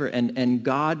 whatever. And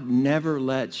God never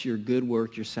lets your good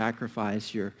work, your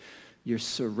sacrifice, your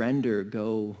surrender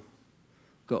go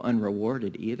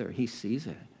unrewarded either. He sees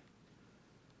it.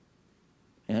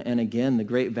 And again, the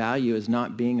great value is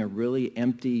not being a really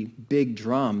empty big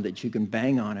drum that you can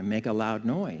bang on and make a loud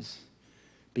noise,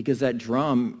 because that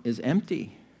drum is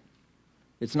empty.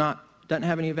 Doesn't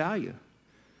have any value.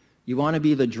 You want to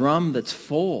be the drum that's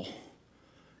full,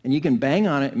 and you can bang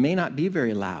on it. It may not be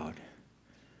very loud,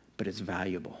 but it's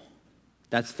valuable.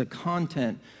 That's the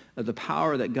content of the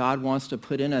power that God wants to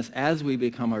put in us as we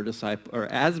become our disciple, or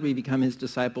as we become his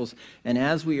disciples, and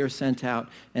as we are sent out,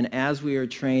 and as we are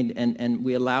trained, and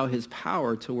we allow his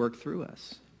power to work through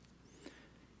us.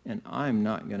 And I'm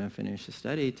not going to finish the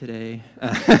study today,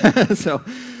 so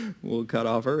we'll cut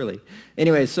off early.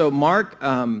 Anyway, so Mark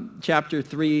chapter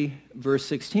 3, verse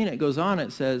 16, it goes on,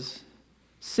 it says,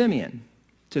 Simeon,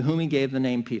 to whom he gave the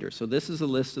name Peter. So this is a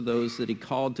list of those that he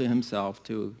called to himself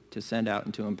to send out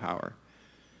and to empower,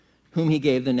 whom he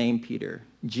gave the name Peter.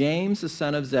 James, the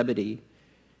son of Zebedee,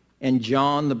 and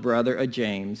John, the brother of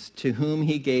James, to whom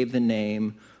he gave the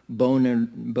name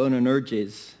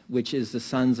Boanerges, which is the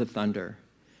sons of thunder.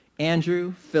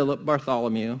 Andrew, Philip,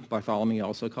 Bartholomew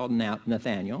also called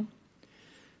Nathaniel,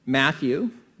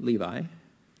 Matthew, Levi,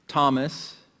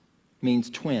 Thomas, means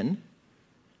twin,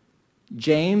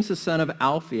 James, the son of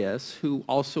Alphaeus, who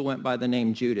also went by the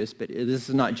name Judas, but this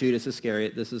is not Judas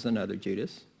Iscariot, this is another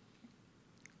Judas.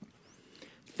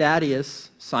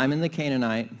 Thaddeus, Simon the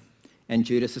Canaanite, and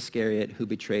Judas Iscariot, who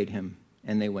betrayed him,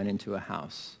 and they went into a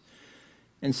house.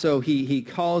 And so he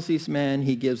calls these men,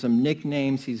 he gives them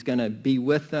nicknames, he's going to be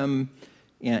with them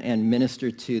and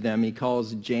minister to them. He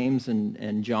calls James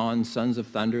and John sons of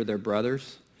thunder, their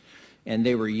brothers, and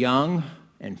they were young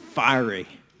and fiery.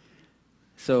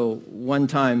 So one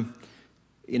time,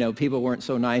 people weren't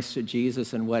so nice to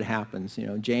Jesus, and what happens?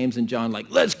 James and John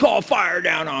let's call fire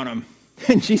down on them.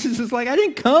 And Jesus is like, I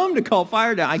didn't come to call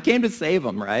fire down. I came to save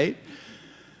them, right?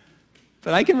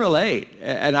 But I can relate.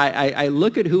 And I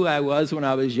look at who I was when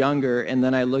I was younger, and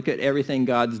then I look at everything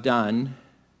God's done,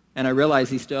 and I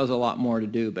realize he still has a lot more to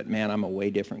do, but man, I'm a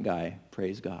way different guy.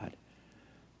 Praise God.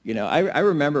 I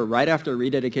remember right after I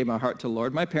rededicated my heart to the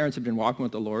Lord, my parents had been walking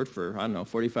with the Lord for,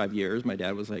 45 years. My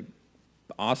dad was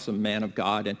awesome man of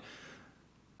God. And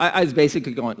I was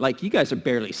basically going, like, you guys are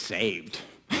barely saved.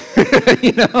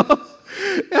 You know?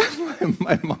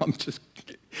 My mom just,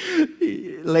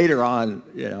 later on,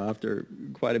 you know, after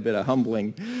quite a bit of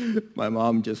humbling, my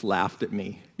mom just laughed at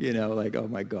me, you know, like, oh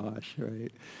my gosh,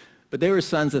 right? But they were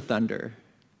sons of thunder,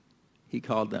 he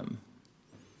called them.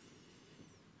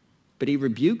 But he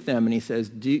rebuked them and he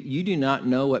says, you do not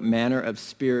know what manner of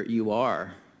spirit you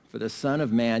are, for the Son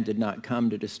of Man did not come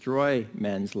to destroy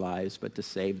men's lives, but to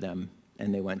save them.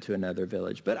 And they went to another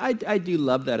village. But I do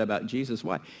love that about Jesus.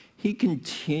 Why? He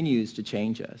continues to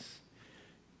change us.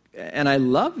 And I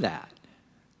love that.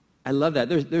 I love that.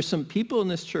 There's some people in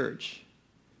this church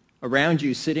around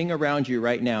you, sitting around you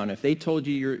right now, and if they told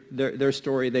you their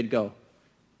story, they'd go,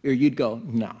 or you'd go,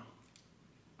 no,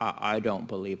 I don't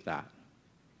believe that.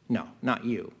 No, not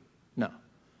you. No.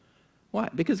 Why?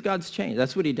 Because God's changed.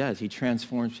 That's what he does. He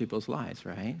transforms people's lives,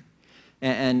 right?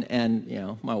 And you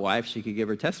know, my wife, she could give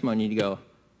her testimony and you go,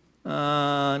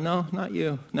 no, not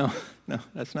you. No,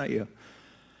 that's not you.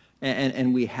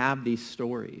 And we have these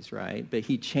stories, right? But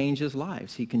he changes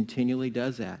lives. He continually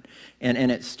does that.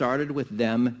 And it started with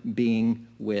them being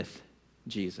with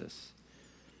Jesus.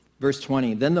 Verse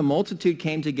 20, then the multitude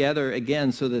came together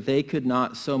again so that they could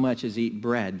not so much as eat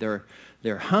bread.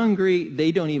 They're hungry.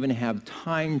 They don't even have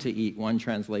time to eat, one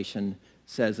translation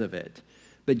says of it.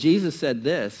 But Jesus said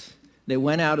this, they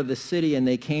went out of the city and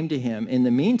they came to him. In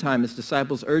the meantime, his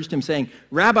disciples urged him, saying,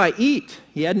 Rabbi, eat.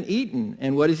 He hadn't eaten.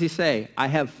 And what does he say? I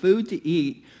have food to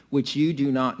eat which you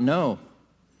do not know.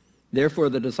 Therefore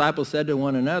the disciples said to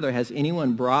one another, has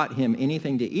anyone brought him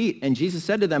anything to eat? And Jesus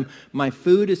said to them, my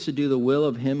food is to do the will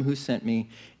of him who sent me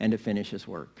and to finish his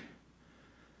work.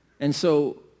 And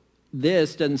so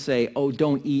this doesn't say, oh,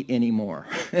 don't eat anymore.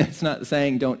 It's not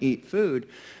saying don't eat food,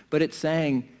 but it's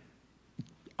saying,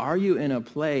 are you in a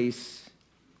place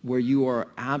where you are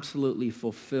absolutely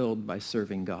fulfilled by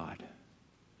serving God?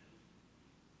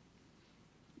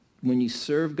 When you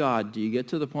serve God, do you get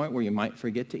to the point where you might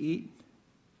forget to eat?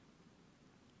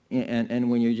 And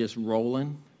when you're just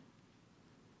rolling?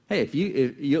 Hey,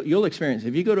 you'll experience,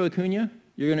 if you go to Acuna,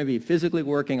 you're going to be physically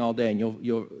working all day, and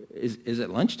is it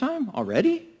lunchtime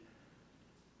already?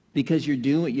 Because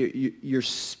your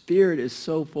spirit is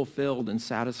so fulfilled and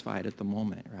satisfied at the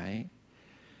moment, right?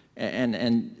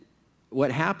 And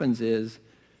what happens is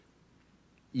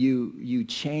you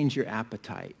change your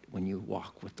appetite when you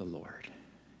walk with the Lord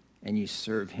and you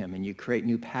serve him and you create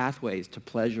new pathways to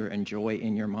pleasure and joy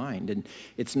in your mind. And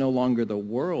it's no longer the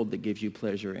world that gives you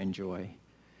pleasure and joy.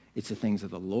 It's the things of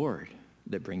the Lord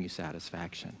that bring you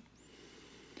satisfaction.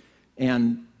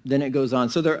 And then it goes on.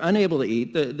 So they're unable to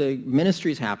eat. The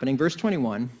ministry is happening. Verse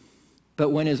 21, but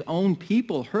when his own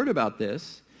people heard about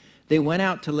this, they went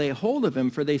out to lay hold of him,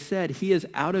 for they said, he is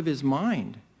out of his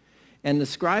mind. And the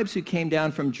scribes who came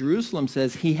down from Jerusalem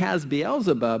says, he has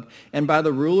Beelzebub, and by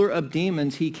the ruler of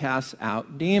demons he casts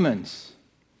out demons.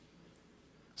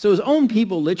 So his own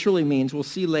people literally means, we'll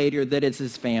see later, that it's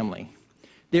his family.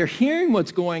 They're hearing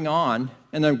what's going on,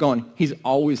 and they're going, he's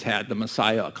always had the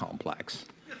Messiah complex.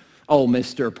 Oh,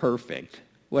 Mr. Perfect,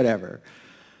 whatever.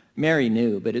 Mary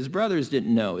knew, but his brothers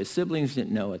didn't know. His siblings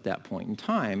didn't know at that point in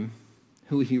time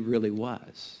who he really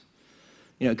was.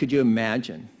 You know, could you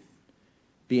imagine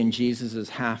being Jesus'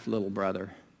 half little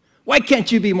brother? Why can't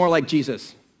you be more like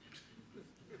Jesus?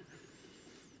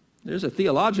 There's a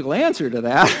theological answer to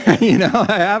that. You know,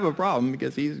 I have a problem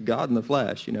because he's God in the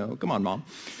flesh, you know. Come on, Mom.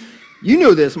 You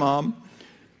know this, Mom.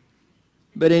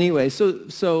 But anyway,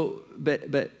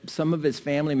 but some of his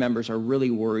family members are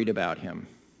really worried about him.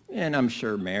 And I'm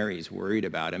sure Mary's worried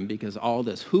about him because all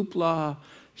this hoopla,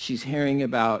 she's hearing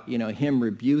about, you know, him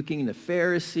rebuking the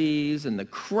Pharisees and the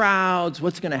crowds,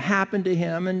 what's going to happen to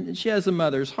him. And she has a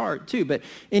mother's heart too. But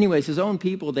anyways, his own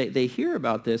people, they hear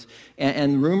about this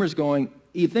and rumors going,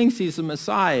 he thinks he's the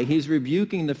Messiah. He's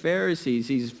rebuking the Pharisees.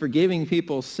 He's forgiving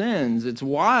people's sins. It's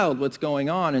wild what's going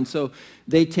on. And so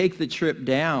they take the trip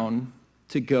down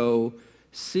to go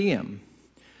see him.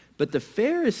 But the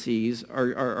Pharisees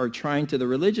are trying to, the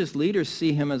religious leaders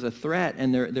see him as a threat,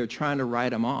 and they're trying to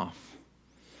write him off.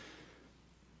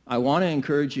 I want to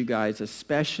encourage you guys,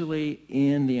 especially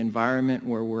in the environment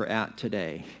where we're at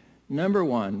today. Number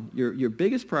one, your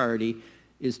biggest priority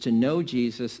is to know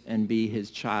Jesus and be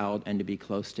his child and to be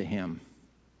close to him.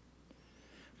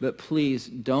 But please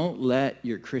don't let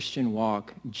your Christian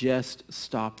walk just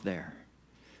stop there.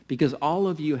 Because all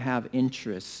of you have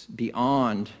interests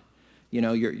beyond, you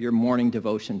know, your morning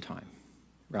devotion time,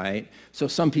 right? So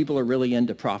some people are really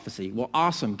into prophecy. Well,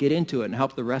 awesome, get into it and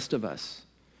help the rest of us.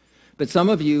 But some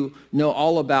of you know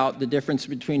all about the difference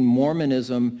between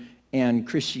Mormonism and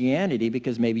Christianity,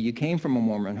 because maybe you came from a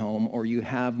Mormon home or you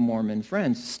have Mormon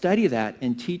friends. Study that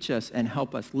and teach us and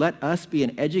help us. Let us be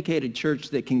an educated church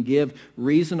that can give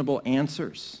reasonable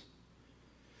answers.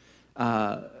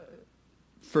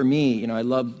 For me, I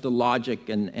love the logic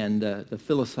and the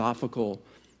philosophical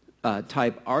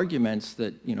type arguments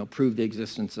that, prove the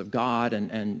existence of God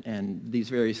and these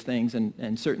various things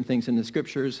and certain things in the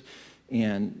scriptures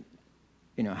and,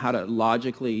 how to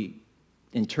logically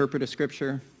interpret a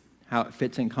scripture, how it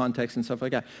fits in context and stuff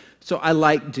like that. So I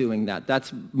like doing that.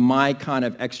 That's my kind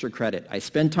of extra credit. I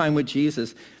spend time with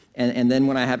Jesus, and then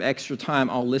when I have extra time,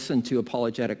 I'll listen to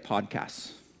apologetic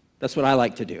podcasts. That's what I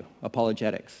like to do,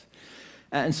 apologetics.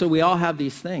 And so we all have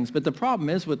these things. But the problem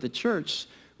is with the church,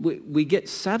 we get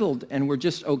settled and we're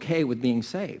just okay with being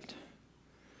saved.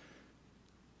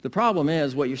 The problem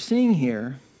is what you're seeing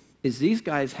here is these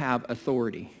guys have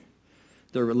authority.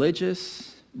 They're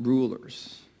religious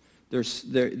rulers.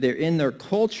 They're in their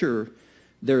culture,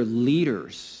 they're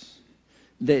leaders.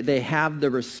 They have the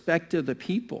respect of the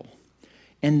people.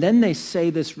 And then they say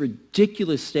this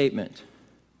ridiculous statement.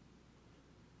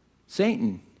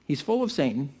 Satan, he's full of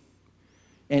Satan,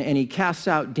 and he casts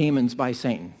out demons by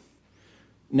Satan.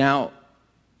 Now,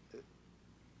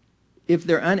 if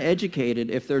they're uneducated,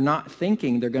 if they're not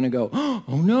thinking, they're going to go,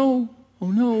 oh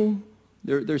no,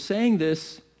 they're saying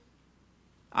this.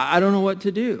 I don't know what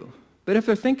to do. But if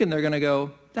they're thinking, they're going to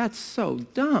go, that's so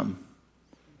dumb.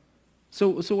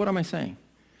 So what am I saying?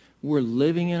 We're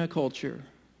living in a culture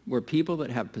where people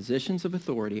that have positions of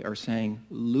authority are saying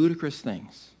ludicrous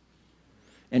things.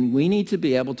 And we need to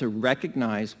be able to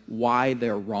recognize why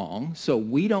they're wrong so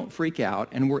we don't freak out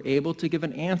and we're able to give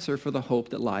an answer for the hope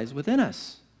that lies within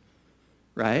us.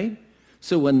 Right?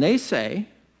 So when they say,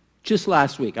 just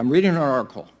last week, I'm reading an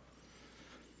article,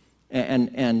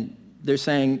 and they're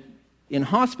saying, in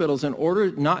hospitals, in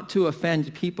order not to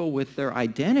offend people with their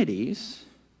identities,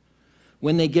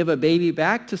 when they give a baby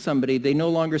back to somebody, they no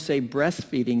longer say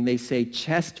breastfeeding, they say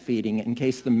chest feeding in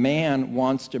case the man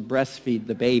wants to breastfeed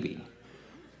the baby.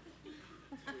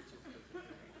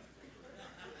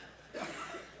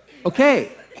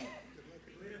 Okay.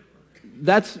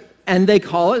 And they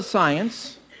call it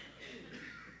science.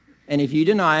 And if you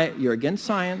deny it, you're against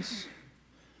science.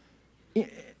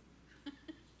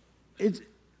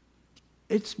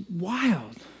 It's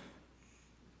wild.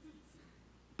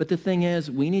 But the thing is,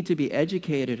 we need to be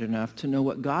educated enough to know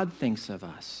what God thinks of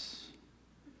us.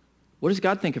 What does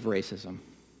God think of racism?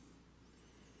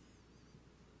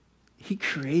 He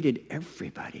created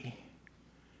everybody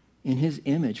in his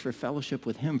image for fellowship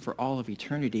with him for all of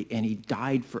eternity, and he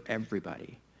died for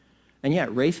everybody. And yet,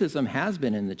 racism has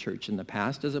been in the church in the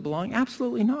past. Does it belong?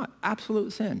 Absolutely not.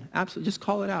 Absolute sin. Absolutely. Just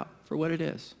call it out for what it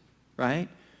is, right?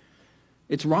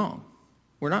 It's wrong.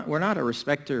 We're not a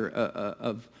respecter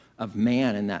of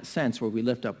man in that sense where we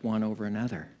lift up one over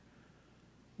another.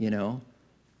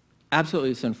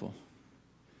 Absolutely sinful.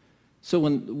 So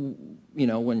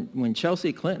when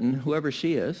Chelsea Clinton, whoever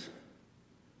she is,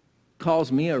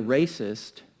 calls me a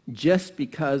racist just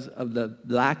because of the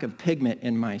lack of pigment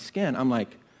in my skin, I'm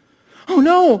like, oh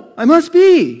no, I must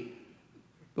be.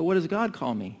 But what does God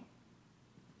call me?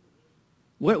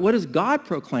 What has God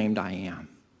proclaimed I am?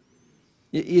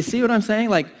 You see what I'm saying?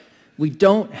 Like, we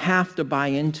don't have to buy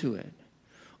into it.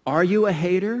 Are you a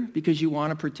hater because you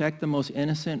want to protect the most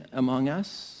innocent among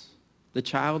us, the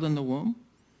child in the womb,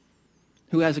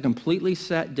 who has a completely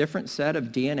different set of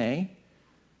DNA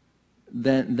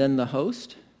than the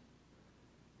host?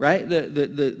 Right?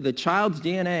 The child's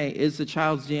DNA is the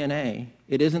child's DNA.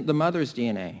 It isn't the mother's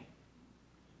DNA.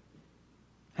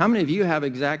 How many of you have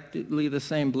exactly the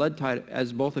same blood type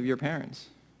as both of your parents?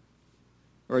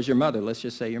 Or as your mother, let's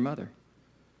just say your mother.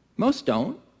 Most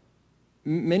don't.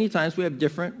 Many times we have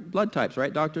different blood types,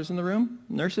 right? Doctors in the room,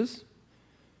 nurses.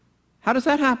 How does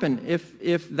that happen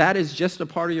if that is just a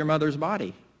part of your mother's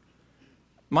body?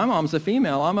 My mom's a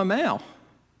female, I'm a male.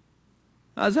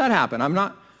 How does that happen? I'm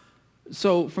not.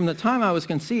 So from the time I was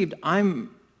conceived,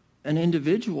 I'm an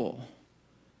individual,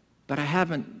 but I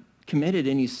haven't committed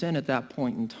any sin at that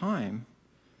point in time.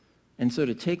 And so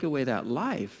to take away that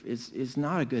life is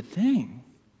not a good thing.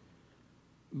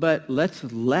 But let's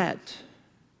let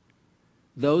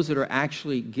those that are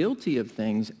actually guilty of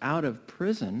things out of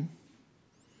prison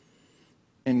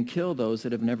and kill those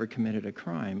that have never committed a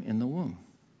crime in the womb.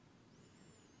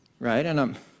 Right?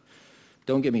 And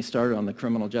don't get me started on the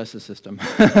criminal justice system.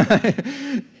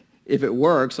 If it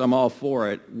works, I'm all for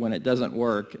it. When it doesn't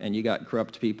work and you got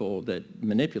corrupt people that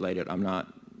manipulate it, I'm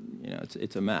not,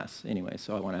 it's a mess. Anyway,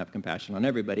 so I want to have compassion on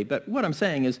everybody. But what I'm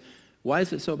saying is, why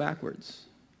is it so backwards?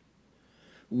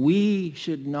 We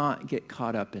should not get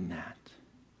caught up in that.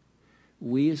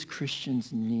 we as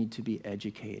Christians need to be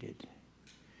educated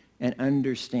and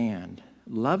understand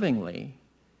lovingly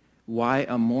why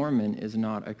a Mormon is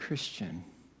not a Christian,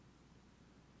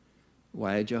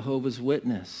 why a Jehovah's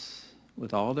Witness,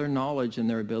 with all their knowledge and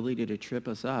their ability to trip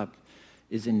us up,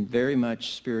 is in very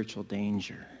much spiritual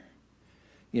danger.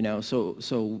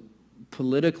 So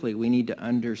politically, we need to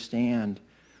understand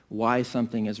why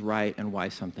something is right and why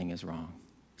something is wrong.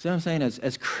 See what I'm saying?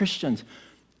 As Christians,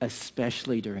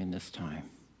 especially during this time,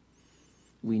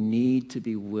 we need to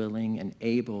be willing and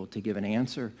able to give an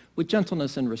answer with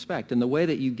gentleness and respect. And the way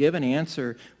that you give an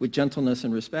answer with gentleness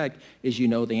and respect is you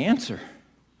know the answer.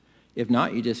 If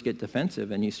not, you just get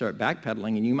defensive and you start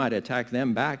backpedaling, and you might attack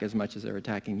them back as much as they're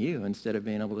attacking you, instead of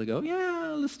being able to go,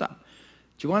 yeah, let's stop.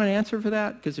 Do you want an answer for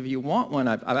that? Because if you want one,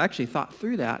 I've actually thought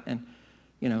through that, and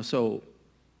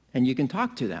and you can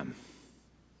talk to them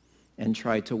and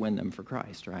try to win them for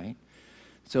Christ, right?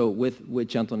 So with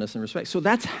gentleness and respect. So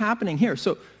that's happening here.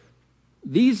 So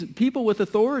these people with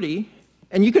authority,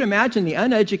 and you can imagine the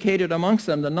uneducated amongst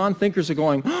them, the non-thinkers are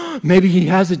going, oh, maybe he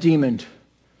has a demon.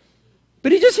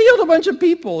 But he just healed a bunch of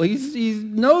people. He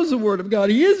knows the Word of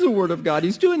God. He is the Word of God.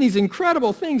 He's doing these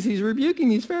incredible things. He's rebuking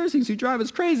these Pharisees who drive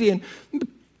us crazy. And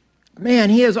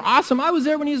man, he is awesome. I was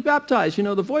there when he was baptized.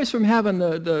 The voice from heaven,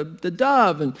 the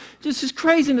dove, and just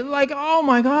crazy. And like, oh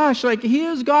my gosh, like he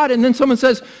is God. And then someone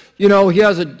says,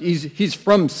 he's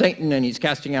from Satan and he's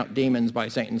casting out demons by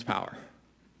Satan's power.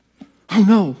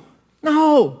 Oh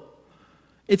no.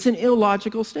 It's an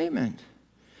illogical statement.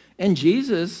 And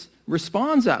Jesus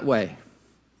responds that way.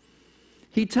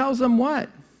 He tells them what?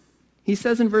 He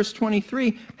says in verse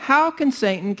 23, how can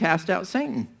Satan cast out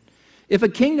Satan? If a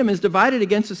kingdom is divided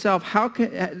against itself,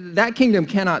 that kingdom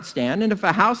cannot stand. And if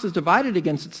a house is divided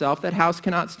against itself, that house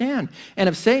cannot stand. And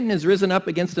if Satan is risen up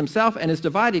against himself and is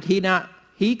divided,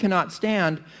 he cannot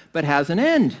stand, but has an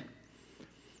end.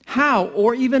 How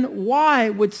or even why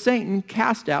would Satan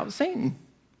cast out Satan?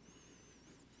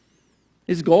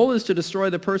 His goal is to destroy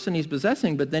the person he's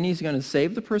possessing, but then he's going to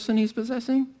save the person he's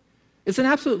possessing? It's an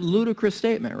absolute ludicrous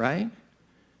statement, right?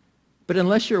 But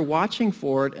unless you're watching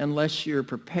for it, unless you're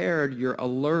prepared, you're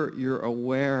alert, you're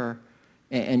aware,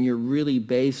 and you're really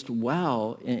based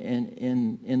well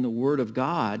in the Word of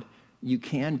God, you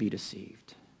can be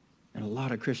deceived. And a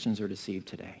lot of Christians are deceived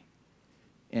today.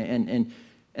 And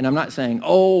I'm not saying,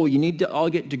 oh, you need to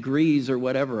all get degrees or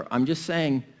whatever. I'm just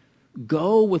saying,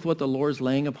 go with what the Lord's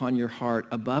laying upon your heart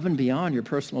above and beyond your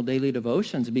personal daily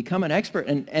devotions and become an expert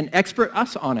and expert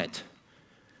us on it.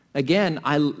 Again,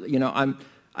 I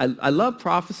love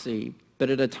prophecy, but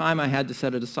at a time I had to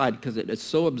set it aside because it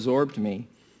so absorbed me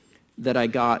that I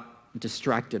got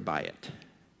distracted by it,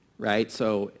 right?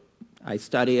 So I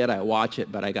study it, I watch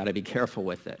it, but I got to be careful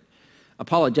with it.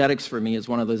 Apologetics for me is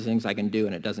one of those things I can do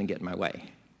and it doesn't get in my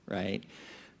way, right?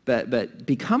 But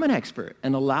become an expert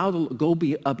and go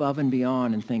be above and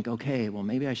beyond and think, okay, well,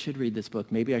 maybe I should read this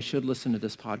book. Maybe I should listen to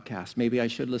this podcast. Maybe I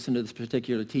should listen to this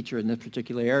particular teacher in this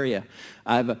particular area.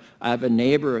 I have a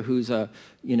neighbor who's false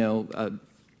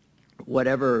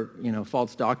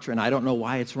doctrine. I don't know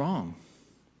why it's wrong.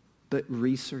 But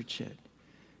research it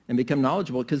and become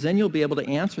knowledgeable, because then you'll be able to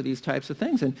answer these types of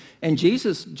things. And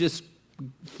Jesus just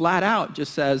flat out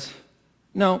just says,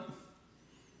 no.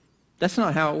 That's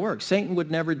not how it works. Satan would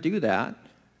never do that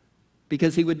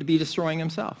because he would be destroying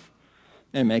himself.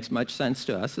 And it makes much sense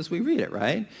to us as we read it,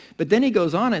 right? But then he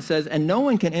goes on and says, and no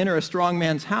one can enter a strong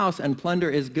man's house and plunder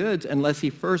his goods unless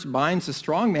he first binds the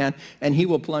strong man, and he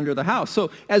will plunder the house. So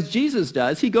as Jesus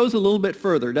does, he goes a little bit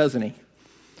further, doesn't he?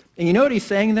 And you know what he's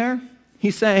saying there?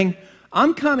 He's saying,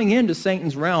 I'm coming into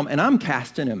Satan's realm and I'm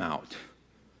casting him out.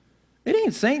 It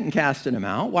ain't Satan casting him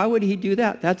out. Why would he do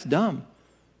that? That's dumb.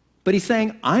 But he's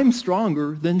saying, I'm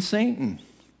stronger than Satan.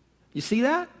 You see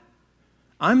that?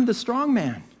 I'm the strong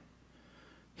man.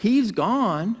 He's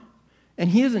gone, and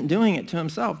he isn't doing it to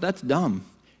himself. That's dumb.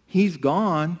 He's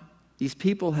gone. These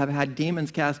people have had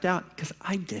demons cast out because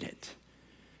I did it.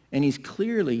 And he's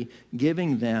clearly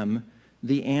giving them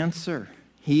the answer.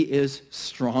 He is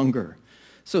stronger.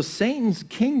 So Satan's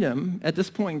kingdom at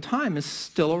this point in time is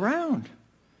still around.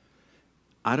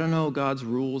 I don't know God's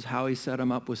rules, how he set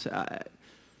them up with...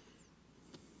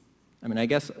 I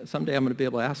guess someday I'm going to be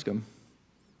able to ask him.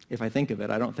 If I think of it,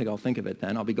 I don't think I'll think of it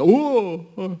then. I'll be I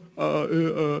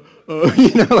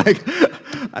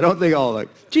don't think I'll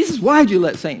Jesus, why'd you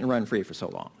let Satan run free for so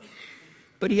long?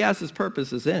 But he has his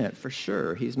purposes in it, for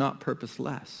sure. He's not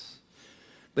purposeless.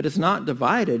 But it's not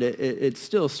divided. It's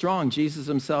still strong. Jesus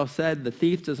himself said, the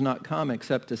thief does not come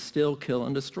except to steal, kill,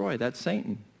 and destroy. That's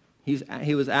Satan.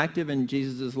 He was active in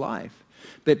Jesus' life.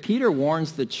 But Peter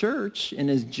warns the church in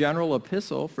his general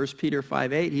epistle, 1 Peter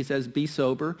 5:8, he says, be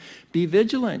sober, be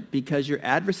vigilant, because your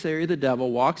adversary, the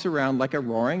devil, walks around like a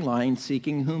roaring lion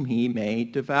seeking whom he may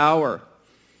devour.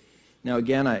 Now,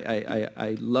 again,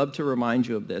 I love to remind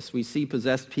you of this. We see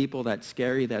possessed people, that's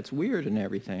scary, that's weird and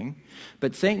everything.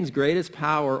 But Satan's greatest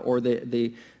power, or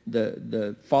the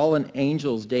fallen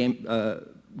angels'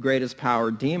 greatest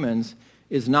power, demons,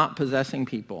 is not possessing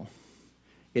people.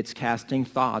 It's casting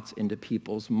thoughts into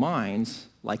people's minds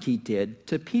like he did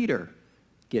to Peter.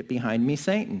 Get behind me,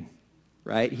 Satan.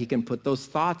 Right? He can put those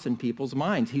thoughts in people's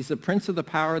minds. He's the prince of the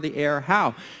power of the air.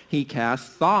 How? He casts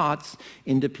thoughts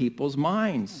into people's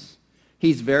minds.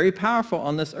 He's very powerful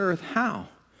on this earth. How?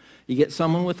 You get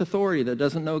someone with authority that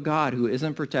doesn't know God, who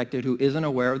isn't protected, who isn't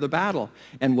aware of the battle.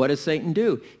 And what does Satan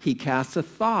do? He casts a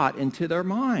thought into their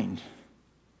mind.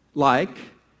 Like,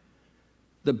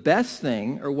 the best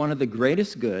thing, or one of the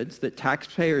greatest goods that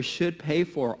taxpayers should pay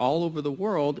for all over the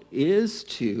world, is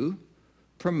to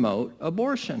promote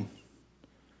abortion.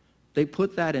 He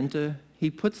puts that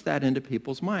into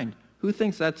people's mind. Who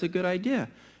thinks that's a good idea?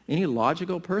 Any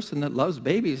logical person that loves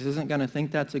babies isn't going to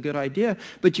think that's a good idea.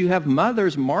 But you have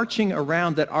mothers marching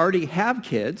around that already have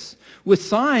kids with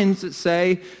signs that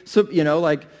say, so,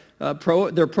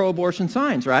 they're pro-abortion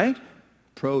signs, right?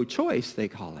 Pro-choice, they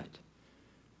call it.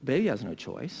 Baby has no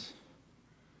choice.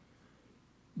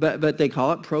 But they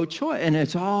call it pro-choice. And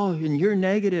it's all, and you're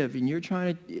negative, and you're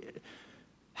trying to...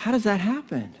 How does that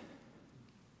happen?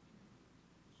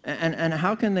 And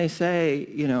how can they say,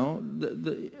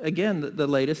 the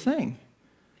latest thing?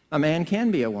 A man can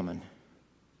be a woman.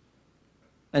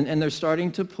 And they're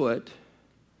starting to put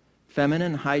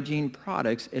feminine hygiene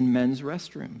products in men's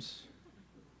restrooms.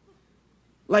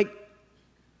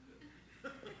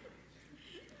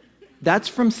 That's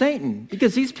from Satan.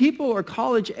 Because these people are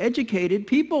college-educated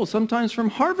people, sometimes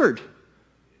from Harvard.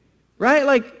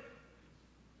 Right?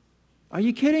 Are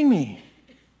you kidding me?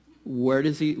 Where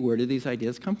do these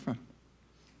ideas come from?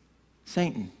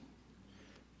 Satan.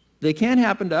 They can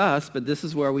happen to us, but this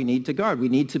is where we need to guard. We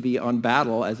need to be on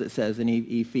battle, as it says in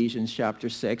Ephesians chapter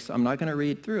 6. I'm not going to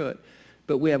read through it,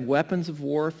 but we have weapons of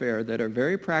warfare that are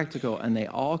very practical, and they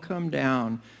all come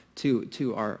down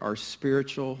to our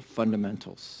spiritual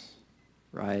fundamentals,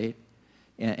 right?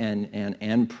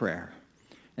 And prayer.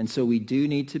 And so we do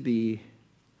need to be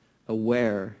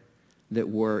aware that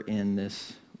we're in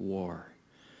this war.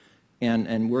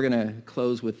 And we're going to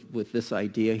close with this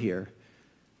idea here.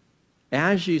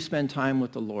 As you spend time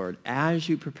with the Lord, as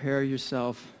you prepare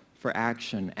yourself for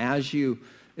action, as you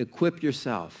equip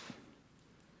yourself,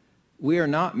 we are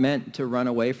not meant to run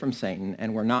away from Satan,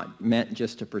 and we're not meant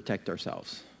just to protect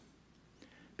ourselves.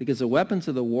 Because the weapons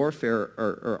of the warfare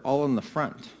are all in the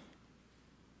front.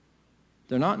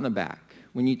 They're not in the back.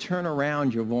 When you turn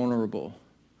around, you're vulnerable.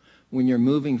 When you're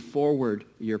moving forward,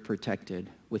 you're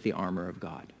protected with the armor of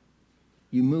God.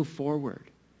 You move forward.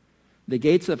 The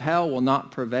gates of hell will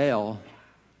not prevail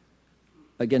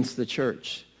against the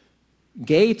church.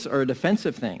 Gates are a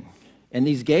defensive thing. And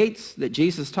these gates that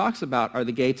Jesus talks about are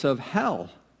the gates of hell.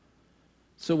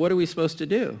 So what are we supposed to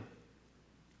do?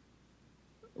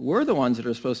 We're the ones that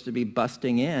are supposed to be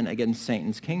busting in against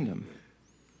Satan's kingdom.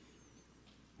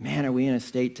 Man, are we in a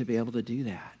state to be able to do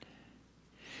that?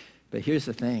 But here's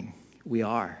the thing. We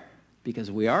are. Because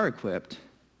we are equipped.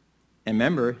 And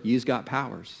remember, you've got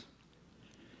powers.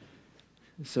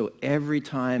 So every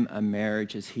time a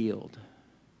marriage is healed,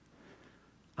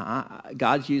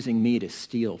 God's using me to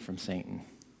steal from Satan.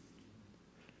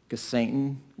 Because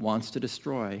Satan wants to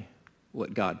destroy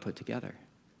what God put together.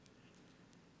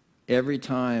 Every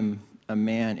time a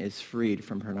man is freed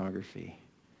from pornography,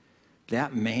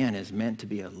 that man is meant to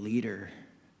be a leader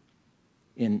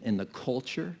in the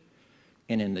culture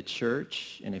and in the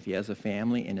church, and if he has a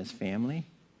family, in his family.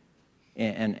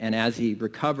 And as he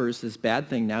recovers, this bad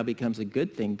thing now becomes a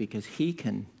good thing because he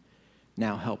can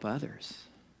now help others.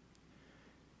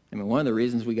 I mean, one of the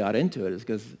reasons we got into it is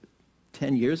because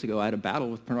 10 years ago I had a battle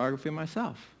with pornography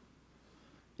myself.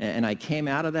 And I came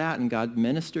out of that and God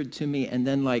ministered to me. And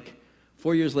then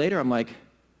 4 years later, I'm like,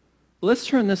 let's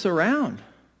turn this around.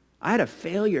 I had a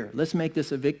failure. Let's make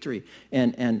this a victory.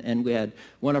 And we had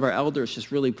one of our elders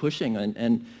just really pushing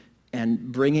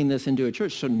and bringing this into a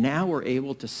church. So now we're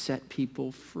able to set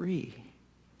people free.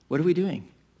 What are we doing?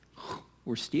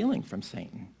 We're stealing from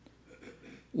Satan.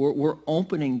 We're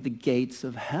opening the gates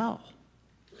of hell.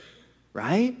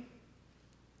 Right?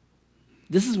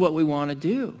 This is what we want to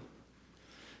do.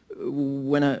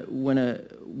 When a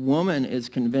woman is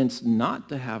convinced not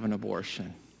to have an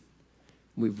abortion,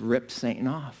 we've ripped Satan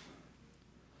off.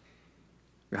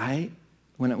 Right?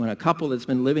 when a couple that's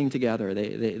been living together,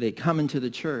 they come into the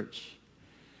church,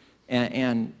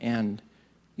 and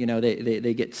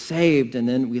they get saved, and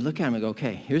then we look at them and go,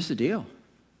 okay, here's the deal.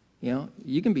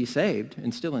 You can be saved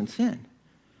and still in sin,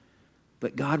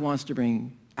 but God wants to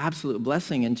bring absolute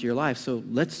blessing into your life, so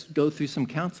let's go through some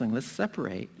counseling. Let's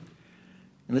separate,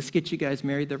 and let's get you guys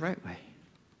married the right way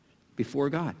before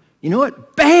God. You know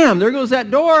what? Bam! There goes that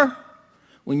door.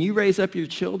 When you raise up your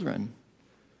children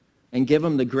and give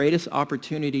them the greatest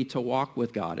opportunity to walk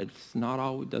with God,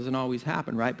 doesn't always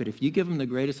happen, right? But if you give them the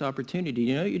greatest opportunity,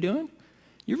 you know what you're doing?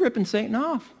 You're ripping Satan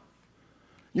off.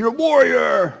 You're a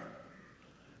warrior,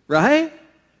 right?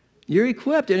 You're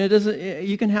equipped, and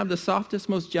you can have the softest,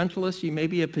 most gentlest, you may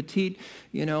be a petite,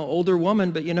 older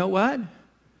woman, but you know what?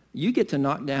 You get to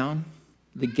knock down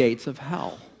the gates of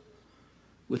hell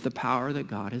with the power that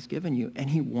God has given you, and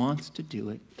he wants to do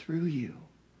it through you.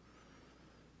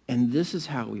 And this is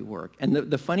how we work. And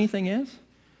the funny thing is,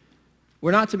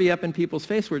 we're not to be up in people's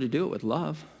face, we're to do it with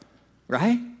love,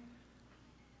 right?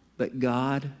 But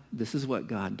God, this is what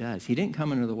God does. He didn't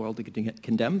come into the world to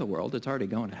condemn the world. It's already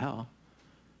going to hell.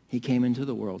 He came into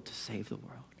the world to save the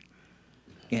world.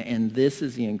 And this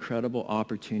is the incredible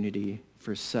opportunity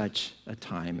for such a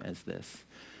time as this.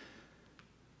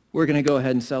 We're going to go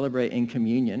ahead and celebrate in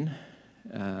communion,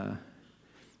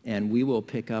 and we will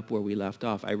pick up where we left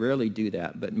off. I rarely do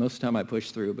that, but most of the time I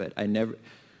push through, but I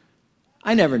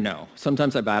never know.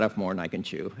 Sometimes I bite off more than I can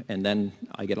chew, and then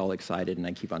I get all excited and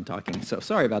I keep on talking. So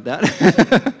sorry about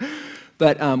that.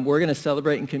 But we're going to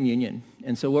celebrate in communion.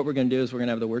 And so what we're going to do is we're going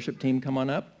to have the worship team come on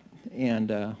up,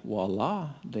 and voila,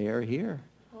 they are here.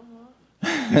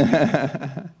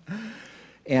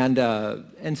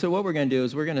 And so what we're going to do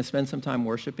is we're going to spend some time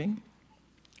worshiping.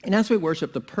 And as we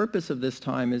worship, the purpose of this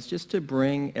time is just to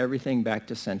bring everything back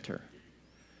to center.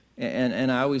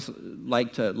 And I always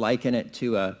like to liken it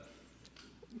to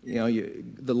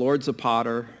the Lord's a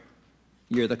potter,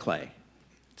 you're the clay.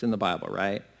 It's in the Bible,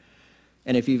 right?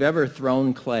 And if you've ever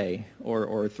thrown clay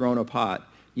or thrown a pot,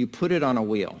 you put it on a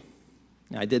wheel.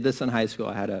 Now, I did this in high school.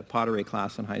 I had a pottery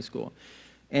class in high school.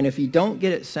 And if you don't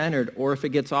get it centered, or if it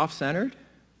gets off-centered,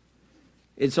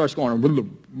 it starts going,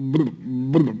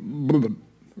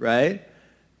 right?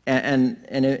 And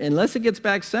unless it gets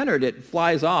back centered, it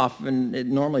flies off, and it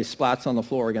normally splats on the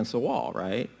floor against the wall,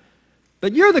 right?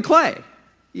 But you're the clay.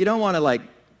 You don't want to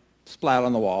splat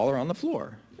on the wall or on the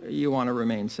floor. You want to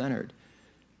remain centered.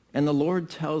 And the Lord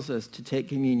tells us to take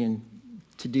communion,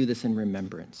 to do this in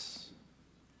remembrance.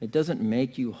 It doesn't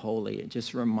make you holy. It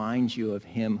just reminds you of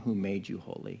him who made you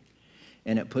holy.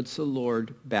 And it puts the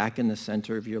Lord back in the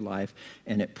center of your life,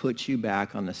 and it puts you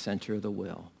back on the center of the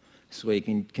will, so he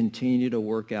can continue to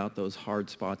work out those hard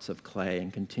spots of clay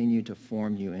and continue to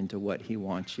form you into what he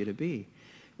wants you to be.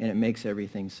 And it makes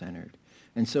everything centered.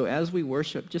 And so as we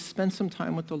worship, just spend some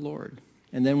time with the Lord.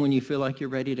 And then when you feel like you're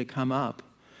ready to come up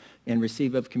and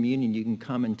receive of communion, you can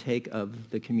come and take of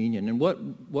the communion. And what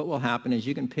will happen is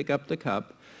you can pick up the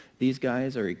cup. These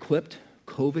guys are equipped,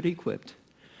 COVID equipped.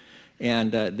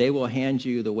 And they will hand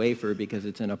you the wafer because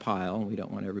it's in a pile. We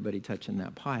don't want everybody touching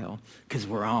that pile because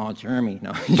we're all germy.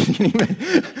 No,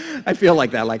 I feel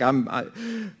like that.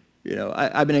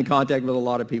 I've been in contact with a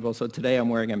lot of people, so today I'm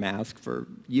wearing a mask for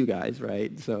you guys,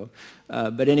 right? So,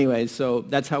 but anyways, so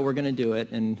that's how we're going to do it,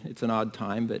 and it's an odd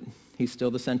time, but he's still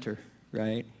the center,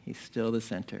 right? He's still the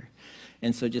center.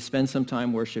 And so just spend some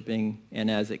time worshiping,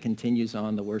 and as it continues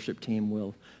on, the worship team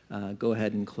will go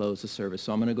ahead and close the service.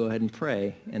 So I'm going to go ahead and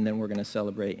pray, and then we're going to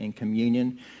celebrate in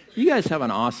communion. You guys have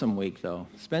an awesome week, though.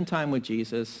 Spend time with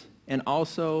Jesus, and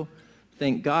also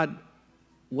think, God,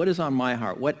 what is on my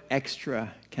heart? What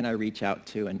extra can I reach out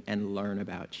to and learn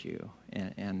about you,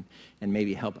 and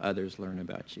maybe help others learn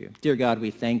about you? Dear God,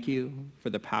 we thank you for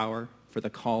the power, for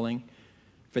the calling,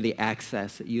 for the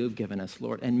access that you have given us,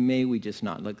 Lord, and may we just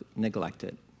not neglect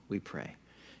it, we pray.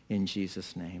 In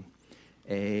Jesus' name,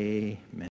 amen.